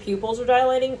their pupils are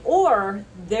dilating, or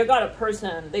they got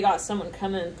someone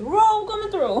coming through.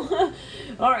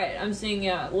 All right, I'm seeing,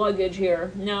 yeah, luggage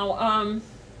here. Now,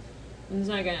 1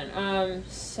 second.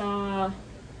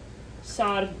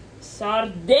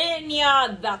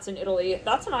 Sardinia. That's in Italy.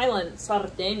 That's an island.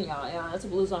 Sardinia. Yeah, that's a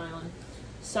blue zone island.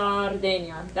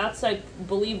 Sardinia. That's, I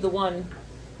believe, the one.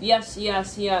 Yes.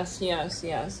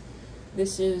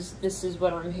 This is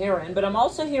what I'm hearing. But I'm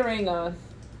also hearing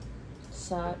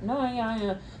Salento.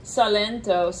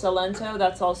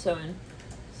 That's also in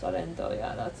Salento.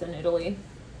 Yeah, that's in Italy.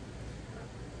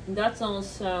 That's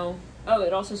also, oh,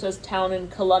 it also says town in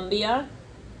Colombia.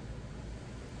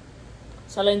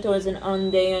 Salento is an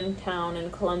Andean town in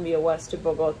Colombia, west of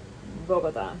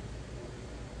Bogota.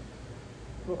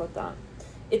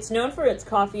 It's known for its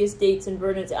coffee estates and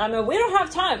verdant. I mean, we don't have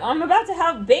time. I'm about to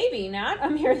have baby, Nat.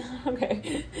 I'm hearing,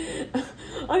 okay.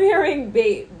 I'm hearing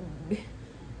base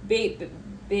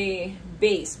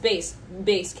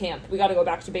camp. We gotta go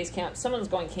back to base camp. Someone's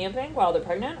going camping while they're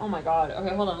pregnant? Oh my god.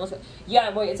 Okay, hold on. Let's go.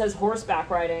 Yeah, wait, it says horseback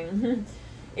riding.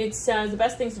 It says the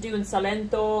best things to do in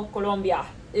Salento, Colombia.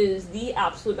 is the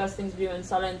absolute best thing to do in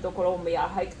Salento, Colombia.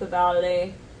 Hike the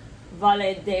Valle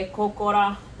de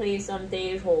Cocora, play some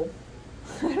Tejo.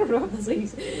 I don't know if that's like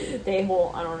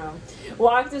Tejo, I don't know.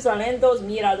 Walk to Salento's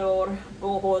Mirador,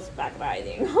 Bojos back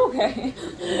riding. Okay.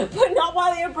 But not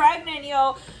while you're pregnant,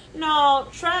 yo. No,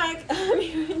 Shrek.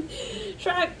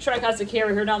 Shrek has to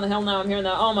carry her down the hill now. I'm hearing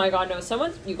that. Oh my god, no.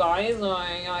 You guys,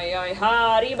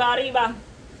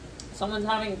 someone's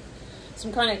having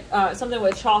some kind of, something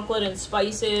with chocolate and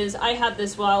spices. I had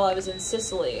this while I was in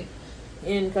Sicily.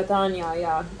 In Catania,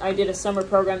 yeah. I did a summer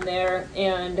program there,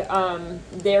 and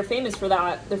they're famous for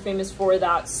that. They're famous for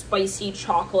that spicy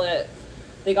chocolate.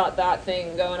 They got that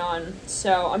thing going on.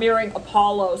 So I'm hearing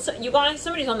Apollo. So, you guys,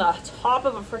 somebody's on the top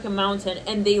of a freaking mountain,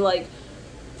 and they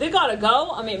gotta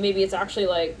go. I mean, maybe it's actually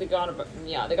like they gotta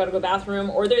go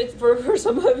bathroom, or for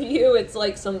some of you, it's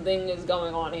like something is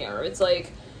going on here. It's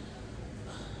like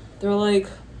they're like,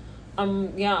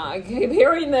 I keep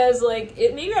hearing this, like,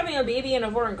 maybe having a baby in a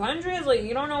foreign country is like,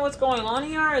 you don't know what's going on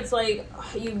here. It's like,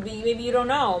 maybe you don't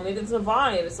know. Maybe it's a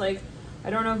vibe. It's like, I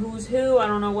don't know who's who. I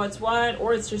don't know what's what.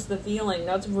 Or it's just the feeling.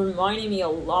 That's reminding me a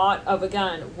lot of,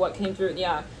 again, what came through.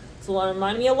 Yeah, it's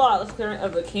reminding me a lot. Let's clear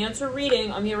of a Cancer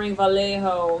reading. I'm hearing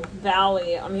Vallejo,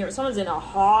 Valley. I'm hearing someone's in a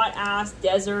hot-ass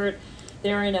desert.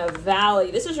 They're in a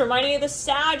valley. This is reminding me of the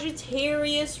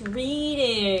Sagittarius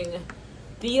reading.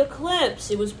 The eclipse,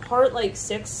 it was part like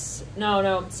 7,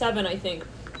 I think.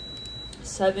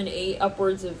 7, 8,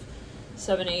 upwards of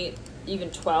 7, 8,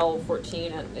 even 12,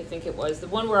 14, I think it was. The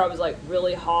one where I was like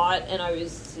really hot and it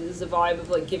was the vibe of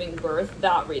like giving birth.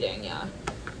 That reading, yeah.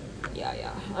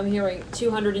 I'm hearing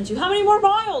 202. How many more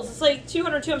miles? It's like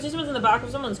 202. I'm seeing someone's in the back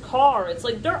of someone's car. It's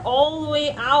like they're all the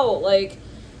way out. Like,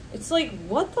 it's like,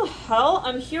 what the hell?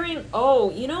 I'm hearing,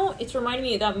 it's reminding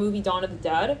me of that movie Dawn of the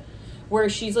Dead, where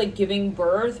she's like giving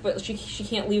birth, but she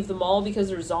can't leave the mall because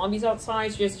there's zombies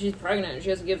outside. She's pregnant. She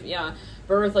has to give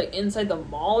birth like inside the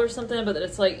mall or something, but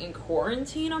it's like in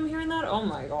quarantine. I'm hearing that. Oh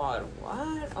my god,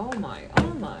 what? Oh my.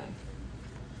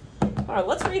 All right,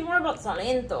 let's read more about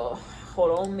Salento,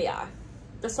 Colombia.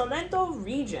 The Salento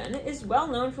region is well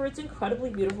known for its incredibly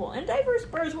beautiful and diverse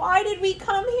birds. Why did we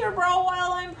come here, bro,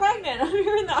 while I'm pregnant? I'm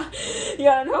hearing that.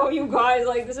 Yeah, no, you guys,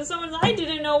 like, this is someone I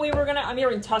didn't know we were gonna. I'm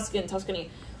hearing Tuscany.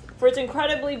 For its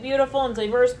incredibly beautiful and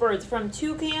diverse birds, from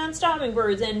toucans to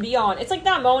hummingbirds and beyond. It's like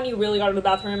that moment you really got to the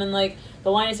bathroom and like the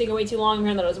line is taking way too long. I'm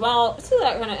hearing that as well. It's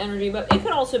that kind of energy, but it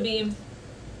could also be,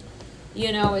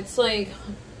 it's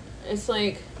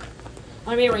like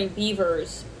I'm hearing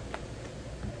beavers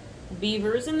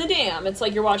in the dam. It's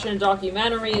like you're watching a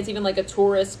documentary. It's even like a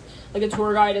tour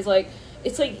guide is like,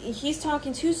 it's like he's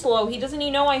talking too slow. He doesn't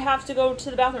even know I have to go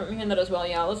to the bathroom. I'm hearing that as well.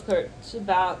 Yeah, let's clear it to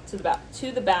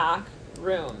the back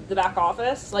room, the back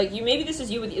office. Like, maybe this is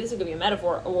you with, this is gonna be a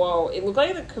metaphor. Whoa, it looked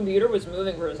like the computer was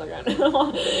moving for a second.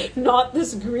 Not the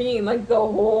screen, like the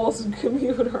whole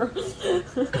computer.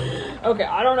 Okay,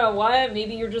 I don't know what,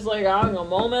 maybe you're just like having a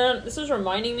moment. This is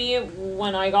reminding me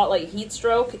when I got like heat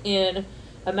stroke in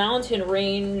a mountain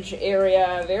range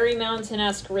area, very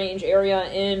mountain-esque range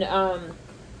area in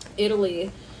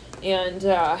Italy. And,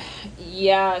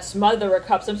 Mother of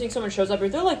Cups. I'm seeing someone shows up here.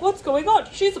 They're like, what's going on?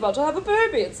 She's about to have a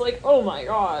baby. It's like, oh my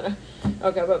god.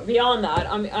 Okay, but beyond that,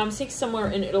 I'm seeing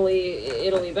somewhere in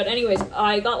Italy. But anyways,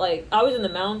 I was in the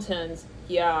mountains.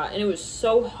 Yeah, and it was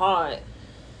so hot.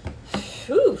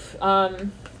 Oof.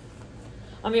 I'm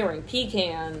hearing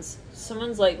pecans.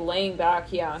 Someone's like laying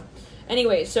back. Yeah.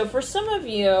 Anyway, so for some of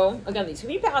you, again, these could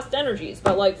be past energies,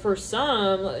 but like for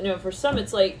some,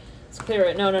 it's like, it's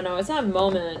clear. No. It's that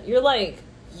moment.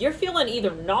 You're feeling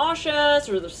either nauseous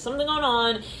or there's something going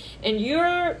on, and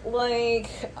you're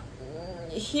like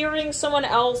hearing someone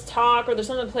else talk, or there's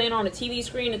something playing on a TV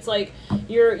screen. It's like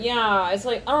it's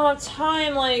like, I don't have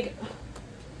time. Like,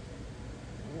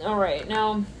 all right,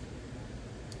 now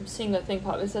I'm seeing the thing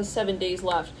pop. It says 7 days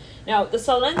left. Now, the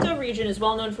Salento region is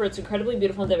well known for its incredibly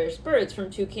beautiful and diverse birds,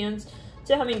 from toucans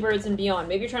to hummingbirds and beyond.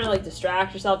 Maybe you're trying to like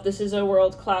distract yourself. This is a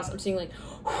world-class, I'm seeing like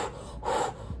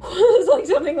it's like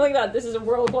something like that. This is a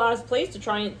world-class place to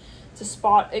try and to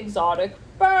spot exotic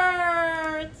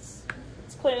birds.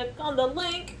 Let's click on the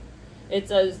link. It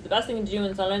says the best thing to do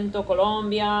in Salento,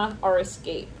 Colombia are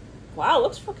escape. Wow,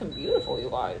 looks fucking beautiful, you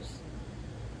guys.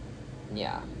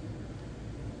 Yeah.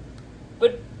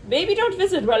 But maybe don't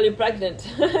visit while you're pregnant.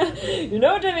 You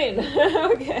know what I mean?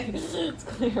 Okay, let's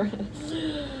clear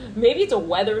it. Maybe it's a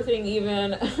weather thing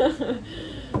even.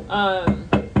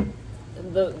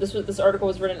 This article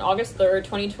was written August 3rd,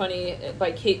 2020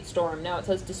 by Kate Storm. Now it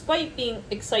says, despite being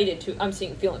excited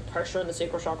to, feeling pressure in the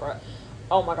sacral chakra.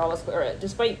 Oh my god, let's clear it.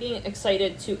 Despite being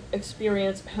excited to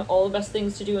experience all the best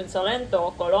things to do in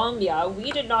Salento, Colombia,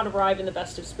 we did not arrive in the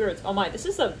best of spirits. Oh my, this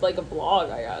is like a blog,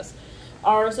 I guess.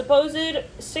 Our supposed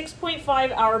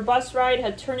 6.5-hour bus ride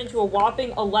had turned into a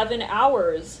whopping 11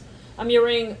 hours. I'm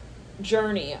hearing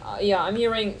journey. Yeah, I'm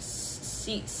hearing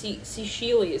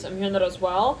Seychelles. I'm hearing that as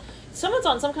well. Someone's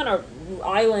on some kind of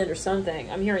island or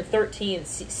something. I'm hearing 13.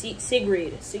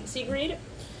 Sigrid. Secret.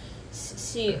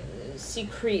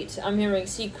 I'm hearing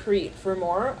secret for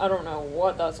more. I don't know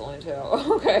what that's only to.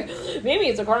 Okay. Maybe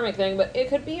it's a karmic thing, but it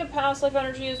could be a past life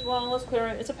energy as well. Let's clear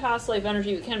it. It's a past life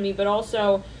energy. It can be, but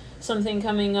also something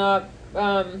coming up.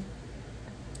 I'm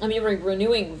hearing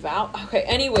renewing vow. Okay,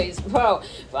 anyways, wow.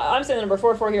 I'm saying the number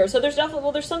 44 here. So there's definitely,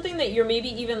 well, there's something that you're maybe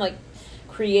even like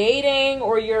creating,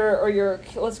 or you're,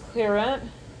 let's clear it.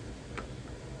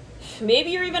 Maybe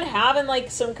you're even having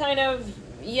like some kind of,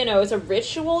 you know, it's a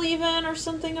ritual even or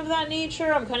something of that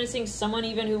nature. I'm kind of seeing someone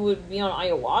even who would be on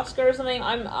ayahuasca or something.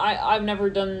 I've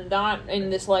never done that in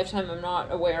this lifetime. I'm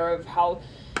not aware of how,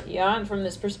 yeah, I'm from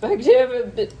this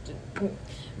perspective,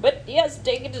 but yes,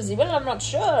 take it to see, but I'm not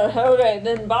sure. Okay,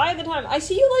 then by the time I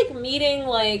see you like meeting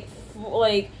like,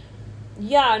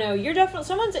 yeah, no, you're definitely,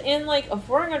 someone's in like a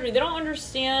foreign country. They don't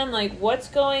understand like what's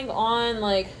going on,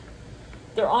 like,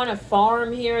 they're on a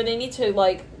farm here. They need to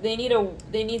like,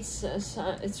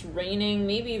 it's raining.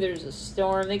 Maybe there's a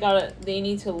storm. They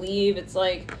need to leave. It's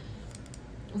like,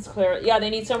 it's clear. Yeah, they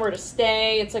need somewhere to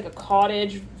stay. It's like a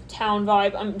cottage town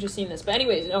vibe. I'm just seeing this. But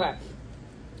anyways, okay.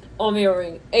 I'm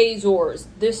hearing Azores.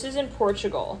 This is in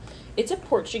Portugal. It's a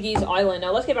Portuguese island.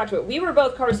 Now let's get back to it. We were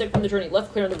both car sick from the journey. Let's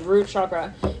clear the root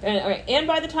chakra. And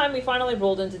by the time we finally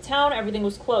rolled into town, everything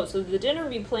was closed. So the dinner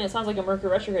we planned, sounds like a Mercury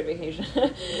retrograde vacation.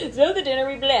 So the dinner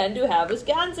we planned to have was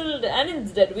cancelled, and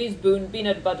instead we spooned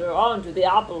peanut butter onto the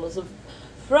apples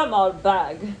from our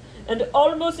bag, and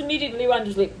almost immediately went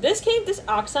to sleep. This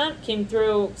accent came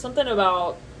through something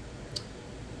about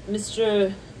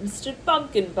Mr.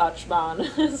 Pumpkin Patch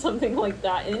Man, something like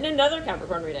that, in another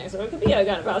Capricorn reading. So it could be a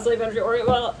kind of past life energy, or,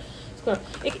 well,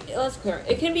 let's clear.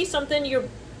 It can be something you're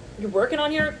working on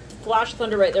here. Flash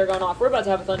thunder right there going off. We're about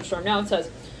to have a thunderstorm now. It says,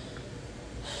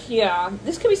 yeah,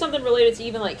 this could be something related to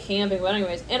even like camping. But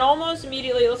anyways, and almost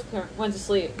immediately, let's clear, went to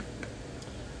sleep,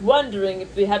 wondering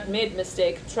if we had made a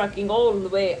mistake trekking all the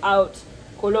way out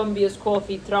Colombia's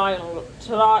coffee triangle.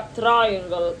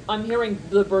 I'm hearing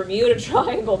the Bermuda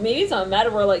Triangle. Maybe it's a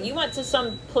metaphor. Like you went to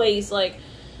some place, like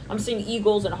I'm seeing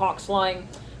eagles and hawks flying.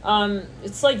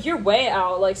 It's like you're way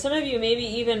out. Like some of you, maybe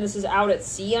even this is out at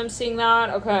sea. I'm seeing that.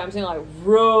 Okay, I'm seeing like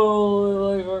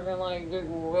really, like working like big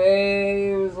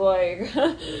waves. Like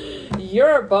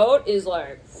your boat is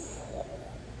like.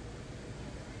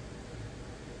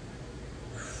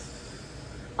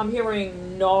 I'm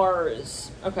hearing NARS.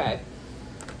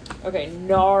 Okay,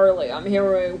 gnarly. I'm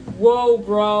hearing, whoa,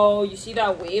 bro. You see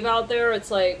that wave out there? It's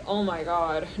like, oh my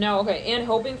god. Now, okay, and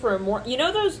hoping for a more, you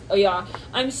know those, oh yeah,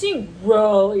 I'm seeing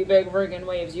really big friggin'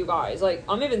 waves, you guys. Like,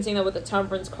 I'm even seeing that with the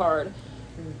Temperance card.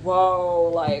 Whoa,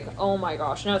 like, oh my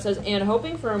gosh. Now it says, and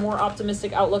hoping for a more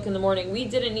optimistic outlook in the morning. We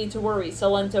didn't need to worry.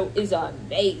 Salento is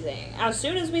amazing. As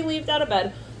soon as we leaped out of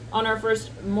bed on our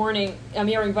first morning, I'm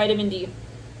hearing vitamin D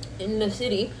in the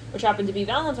city, which happened to be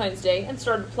Valentine's Day, and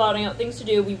started plotting out things to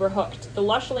do. We were hooked. The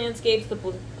lush landscapes, the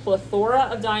plethora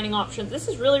of dining options. This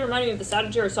is really reminding me of the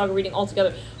Sagittarius Saga reading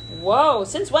altogether. Whoa!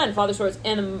 Since when? Father Swords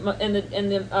and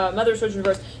the Mother Swords in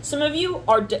reverse. Some of you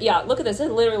are, yeah. Look at this.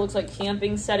 It literally looks like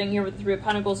camping setting here with the Three of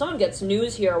Pentacles. Someone gets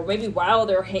news here, or maybe while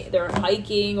they're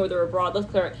hiking or they're abroad. Let's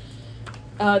clear it.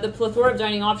 The plethora of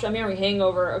dining options. I'm hearing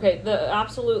hangover. Okay, the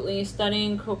absolutely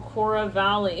stunning Cocora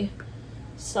Valley.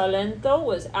 Salento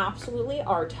was absolutely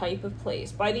our type of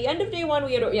place. By the end of day one,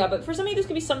 we had, yeah, but for some of you, this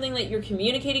could be something that you're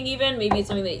communicating even. Maybe it's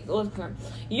something that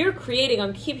you're creating.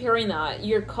 I keep hearing that.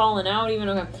 You're calling out even.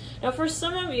 Okay. Now, for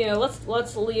some of you,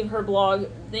 let's leave her blog.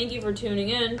 Thank you for tuning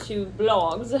in to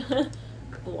blogs.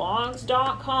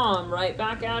 Blogs.com, right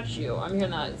back at you. I'm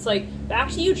hearing that. It's like, back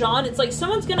to you, John. It's like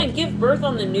someone's going to give birth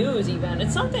on the news even.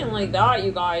 It's something like that,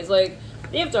 you guys. Like,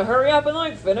 they have to hurry up and,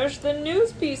 like, finish the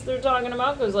news piece they're talking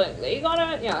about, because, like, they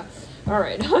gotta, yeah.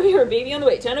 Alright, I'm here, baby on the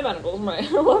way. 10 of Pentacles, my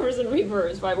lovers in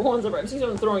reverse. 5 of Wands, I'm seeing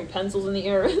someone throwing pencils in the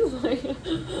air. Like,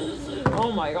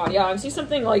 oh my god, yeah, I'm seeing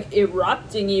something, like,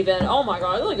 erupting even. Oh my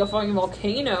god, like a fucking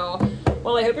volcano.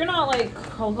 Well, I hope you're not, like,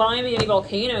 climbing any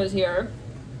volcanoes here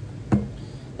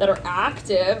that are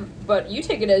active, but you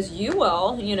take it as you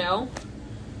will, you know.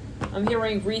 I'm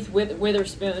hearing Reese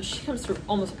Witherspoon. She comes through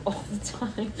almost all the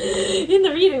time in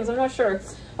the readings. I'm not sure.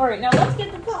 All right, now let's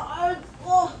get the cards.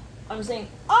 Oh, I'm saying,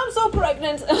 I'm so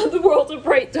pregnant. The world of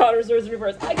bright daughters is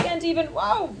reversed. I can't even,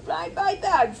 wow, my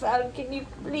bags. Can you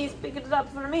please pick it up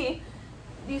for me?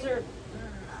 These are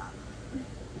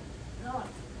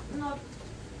not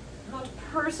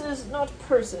purses,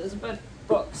 but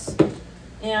books.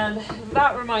 And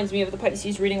that reminds me of the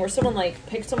Pisces reading where someone like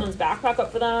picked someone's backpack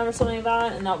up for them or something like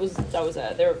that, and that was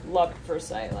it. They were love at first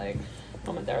sight, like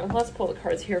moment there. Let's pull the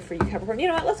cards here for you, Capricorn. You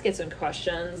know what? Let's get some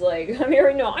questions. Like, I'm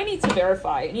hearing, no, I need to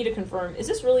verify. I need to confirm. Is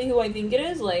this really who I think it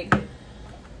is? Like,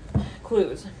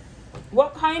 clues.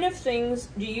 What kind of things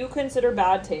do you consider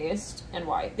bad taste and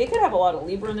why? They could have a lot of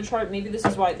Libra in the chart. Maybe this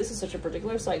is why this is such a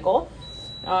particular cycle.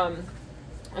 I'm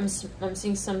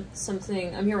seeing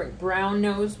something. I'm hearing brown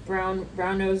nose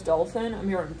dolphin. I'm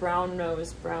hearing brown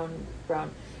nose, brown.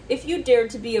 If you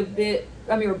dared to be a bit,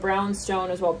 I'm hearing brown stone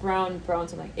as well, brown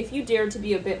something. If you dared to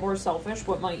be a bit more selfish,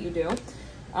 what might you do?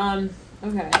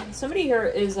 Okay, somebody here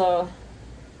is a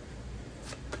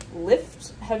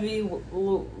lifter.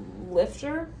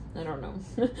 I don't know.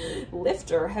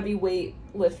 Heavyweight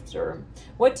lifter.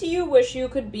 What do you wish you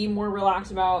could be more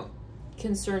relaxed about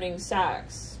concerning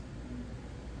sex?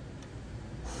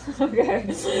 Okay.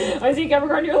 I see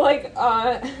Capricorn, you're like,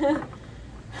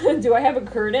 do I have a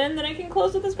curtain that I can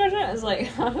close with this question? It's like,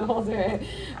 okay,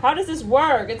 how does this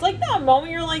work? It's like that moment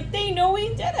you're like, they know we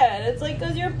did it. It's like,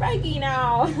 because you're Becky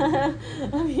now.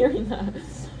 I'm hearing that.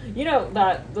 You know,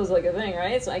 that was like a thing,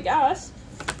 right? So I guess,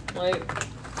 like,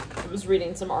 I was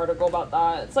reading some article about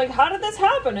that. It's like, how did this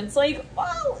happen? It's like,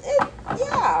 well,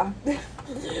 yeah.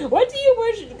 What do you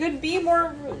wish you could be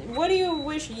more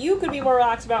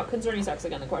relaxed about concerning sex?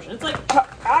 Again, the question. It's like,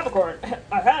 Capricorn,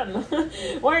 why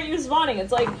aren't you responding?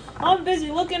 It's like, I'm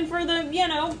busy looking for the, you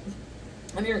know,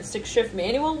 I'm hearing stick shift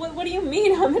manual. What do you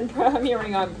mean I'm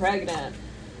hearing I'm pregnant?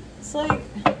 It's like,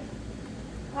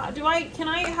 I'm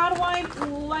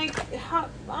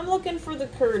looking for the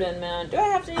curtain, man. Do I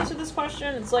have to answer this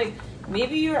question? It's like,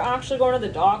 maybe you're actually going to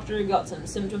the doctor, you got some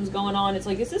symptoms going on. It's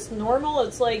like, is this normal?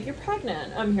 It's like, you're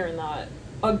pregnant. I'm hearing that.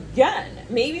 Again,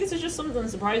 maybe this is just something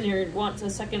surprising. You want a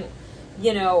second,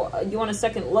 you know, you want a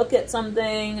second look at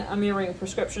something. I'm hearing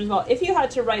prescriptions. Well, if you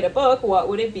had to write a book, what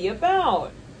would it be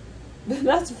about?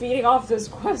 That's feeding off this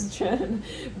question.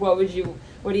 What do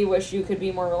you wish you could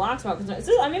be more relaxed about? Because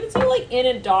I'm even seeing like in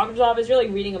a doctor's office, you're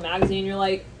like reading a magazine,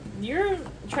 you're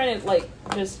trying to like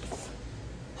just,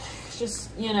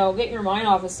 you know, get your mind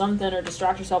off of something or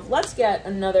distract yourself. Let's get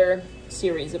another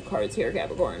series of cards here,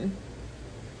 Capricorn.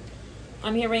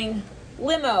 I'm hearing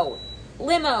limo.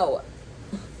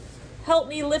 Help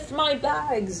me lift my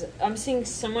bags. I'm seeing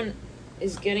someone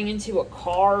is getting into a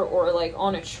car or like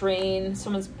on a train.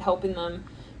 Someone's helping them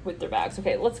with their bags.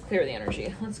 Okay, let's clear the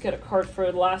energy. Let's get a card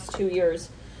for the last 2 years.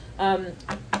 The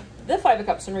Five of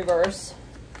Cups in reverse.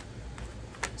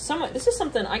 This is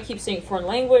something I keep saying, foreign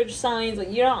language signs,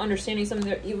 like you're not understanding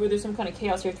something, either there's some kind of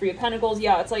chaos here. Three of Pentacles.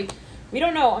 Yeah, it's like, we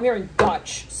don't know. I'm hearing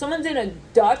Dutch. Someone's in a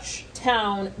Dutch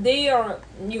town. They are,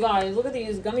 you guys, look at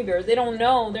these gummy bears. They don't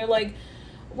know. They're like,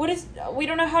 we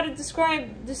don't know how to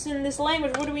describe this in this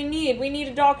language. What do we need? We need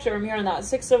a doctor. I'm hearing that.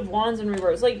 Six of Wands in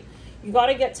reverse. Like, you got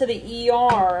to get to the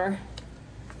ER.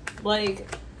 Like,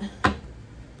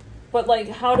 but like,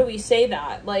 how do we say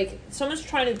that? Like, someone's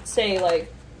trying to say,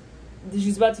 like,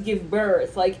 she's about to give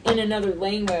birth, like, in another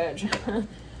language.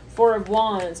 Four of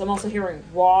Wands. I'm also hearing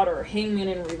water. Hangman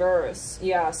in reverse.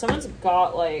 Yeah, someone's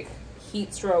got, like,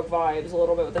 heat stroke vibes a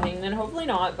little bit with the Hangman. Hopefully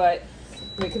not, but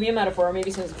it could be a metaphor.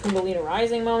 Maybe someone's a Kundalini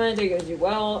rising moment. They're going to do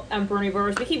well. Emperor in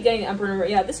reverse. We keep getting Emperor in reverse.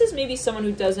 Yeah, this is maybe someone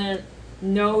who doesn't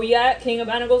know yet. King of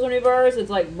Pentacles in reverse. It's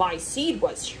like, my seed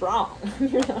was strong.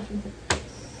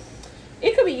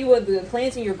 It could be you with the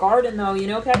plants in your garden, though, you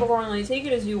know, Capricorn, like, take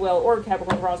it as you will, or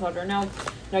Capricorn crosswatcher. No,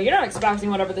 you're not expecting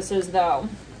whatever this is, though.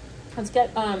 Let's get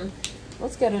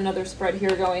another spread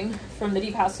here going from the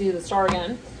deep house to the star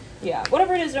again. Yeah,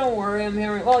 whatever it is, don't worry. I'm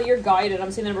hearing, well, you're guided.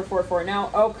 I'm seeing the number 4 now.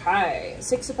 Okay,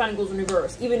 Six of Pentacles in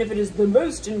reverse. Even if it is the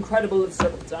most incredible of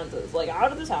circumstances. Like, how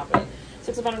did this happen?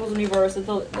 Six of Pentacles in reverse. It's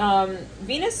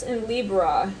Venus in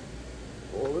Libra.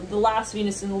 The last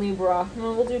Venus in Libra.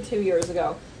 Well, we'll do 2 years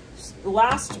ago. The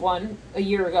last one, a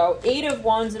year ago. Eight of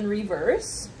Wands in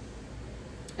reverse.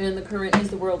 And the current is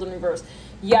the World in reverse.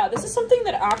 Yeah, this is something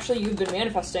that actually you've been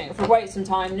manifesting for quite some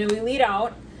time. Now, we lead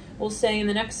out, we'll say, in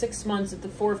the next 6 months at the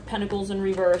Four of Pentacles in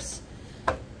reverse.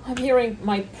 I'm hearing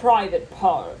my private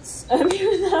parts. I'm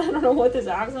hearing that. I don't know what this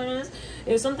accent is.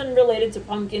 It was something related to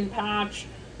pumpkin patch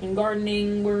and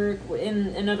gardening work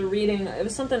in another reading. It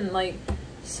was something like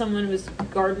someone was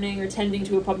gardening or tending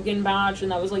to a pumpkin patch,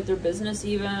 and that was like their business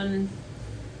even.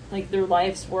 like their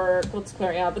life's work. Let's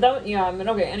clear, yeah, but that, yeah, I mean,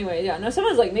 okay, anyway, yeah, no,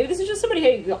 someone's like, maybe this is just somebody,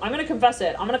 hey, I'm gonna confess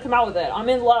it, I'm gonna come out with it, I'm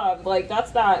in love, like,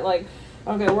 that's that, like,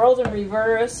 okay, World in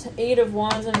reverse, 8 of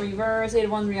Wands in reverse, 8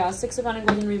 of Wands, yeah, 6 of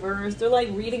Pentacles in reverse. They're like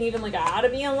reading even like a how to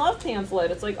be in love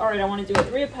pamphlet. It's like, all right, I want to do it.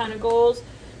 3 of Pentacles,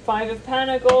 5 of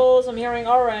Pentacles. I'm hearing,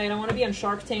 all right, I want to be on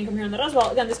Shark Tank. I'm hearing that as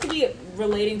well. Again, this could be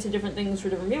relating to different things for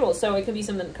different people. So it could be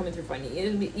something coming through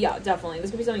financially. Yeah, definitely. This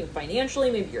could be something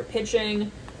financially. Maybe you're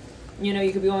pitching. You know,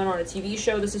 you could be going on a TV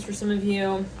show. This is for some of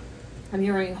you. I'm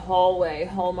hearing hallway,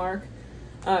 hallmark.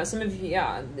 Some of you,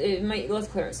 yeah, it might, let's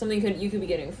clear it. You could be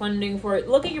getting funding for it.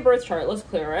 Look at your birth chart, let's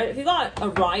clear it. If you got a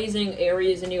rising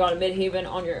Aries and you got a midhaven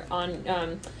on your,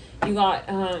 you got,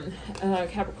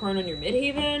 Capricorn on your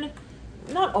midhaven,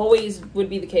 not always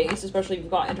would be the case, especially if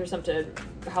you've got intercepted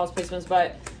house placements,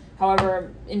 but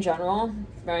however, in general,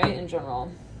 right, in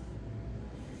general,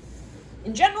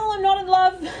 I'm not in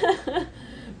love,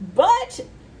 but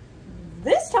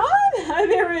this time,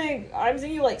 I'm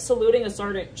seeing you like saluting a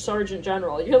sergeant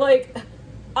general. You're like,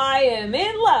 I am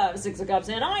in love, 6 of Cups,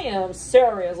 and I am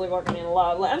seriously fucking in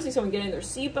love. Like, I'm seeing someone getting their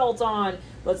seatbelts on.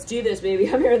 Let's do this,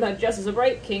 baby. I'm hearing that Jess is a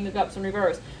bright King of Cups in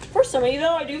reverse. For some of you,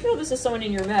 though, I do feel this is someone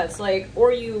in your midst, like,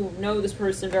 or you know this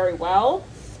person very well.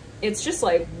 It's just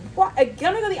like, what? I'm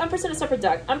gonna go the Empress in a separate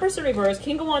deck. Empress in reverse,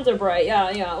 King of Wands are bright.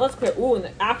 Yeah, let's clear. Ooh, and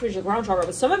the actors are ground chakra.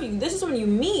 But some of you, this is someone you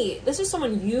meet. This is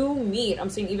someone you meet. I'm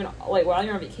seeing even, like, while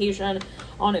you're on vacation,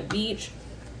 on a beach.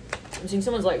 I'm seeing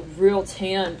someone's, like, real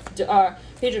tan.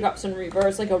 Page of Cups in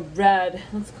reverse, like a red.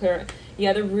 Let's clear it.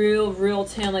 Yeah, they're real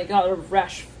tan, like, got a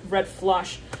red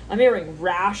flush. I'm hearing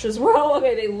rash as well.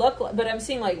 Okay, they look, but I'm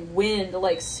seeing like wind,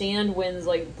 like sand winds,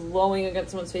 like blowing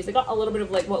against someone's face. They got a little bit of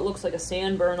like what looks like a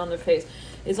sand burn on their face.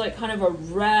 It's like kind of a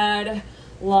red,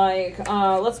 like,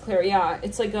 let's clear. Yeah,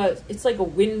 it's like a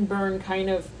wind burn kind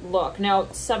of look. Now,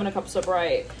 7 of Cups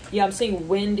upright. Yeah, I'm seeing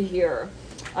wind here.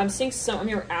 I'm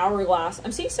hearing hourglass.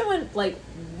 I'm seeing someone like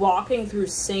walking through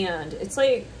sand. It's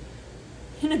like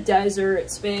in a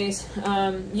desert space.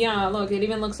 Yeah, look, it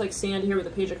even looks like sand here with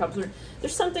the Page of Cups.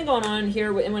 There's something going on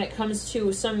here when it comes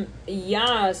to some,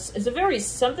 yes, it's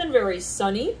something very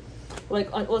sunny.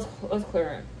 Like, let's clear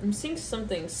it. I'm seeing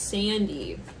something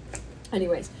sandy.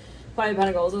 Anyways, 5 of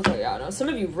Pentacles, let's yeah, no. Some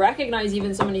of you recognize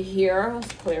even somebody here.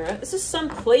 Let's clear it. This is some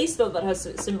place, though, that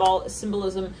has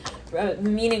symbolism,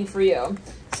 meaning for you.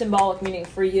 Symbolic meaning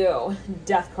for you.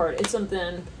 Death card. It's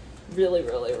something really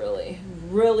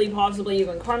possibly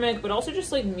even karmic, but also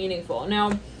just like meaningful.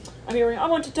 Now, I'm hearing, I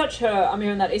want to touch her. I'm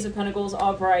hearing that Ace of Pentacles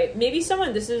upright. Maybe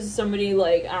this is somebody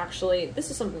like, actually,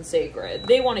 this is something sacred.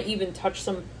 They want to even touch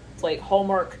some like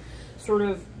hallmark sort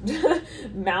of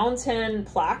mountain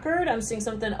placard. I'm seeing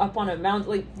something up on a mountain.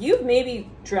 Like, you've maybe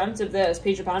dreamt of this,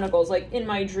 Page of Pentacles, like in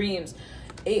my dreams.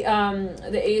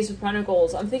 The Ace of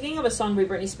Pentacles. I'm thinking of a song by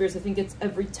Britney Spears. I think it's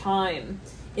Every Time.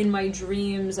 In my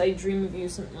dreams, I dream of you.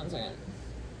 One second.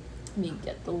 Let me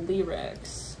get the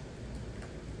lyrics.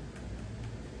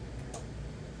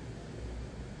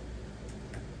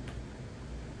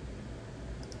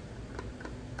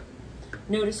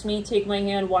 Notice me, take my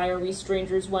hand. Why are we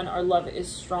strangers when our love is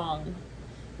strong?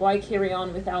 Why carry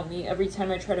on without me? Every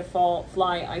time I try to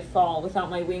fly, I fall. Without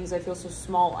my wings, I feel so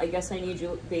small. I guess I need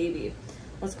you, baby.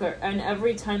 Let's clear. And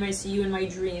every time I see you in my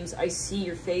dreams, I see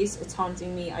your face. It's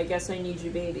haunting me. I guess I need you,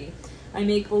 baby. I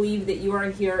make believe that you are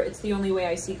here. It's the only way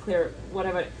I see clear.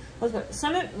 Whatever. Let's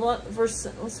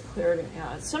clear it again.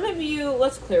 Yeah. Some of you,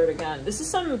 let's clear it again. This is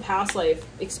some past life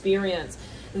experience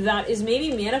that is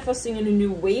maybe manifesting in a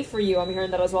new way for you. I'm hearing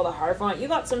that as well. The Hierophant. You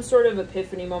got some sort of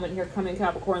epiphany moment here coming,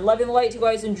 Capricorn. Love and light. You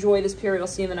guys enjoy this period. I'll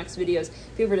see you in the next videos.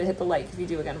 Feel free to hit the like if you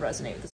do again resonate with this.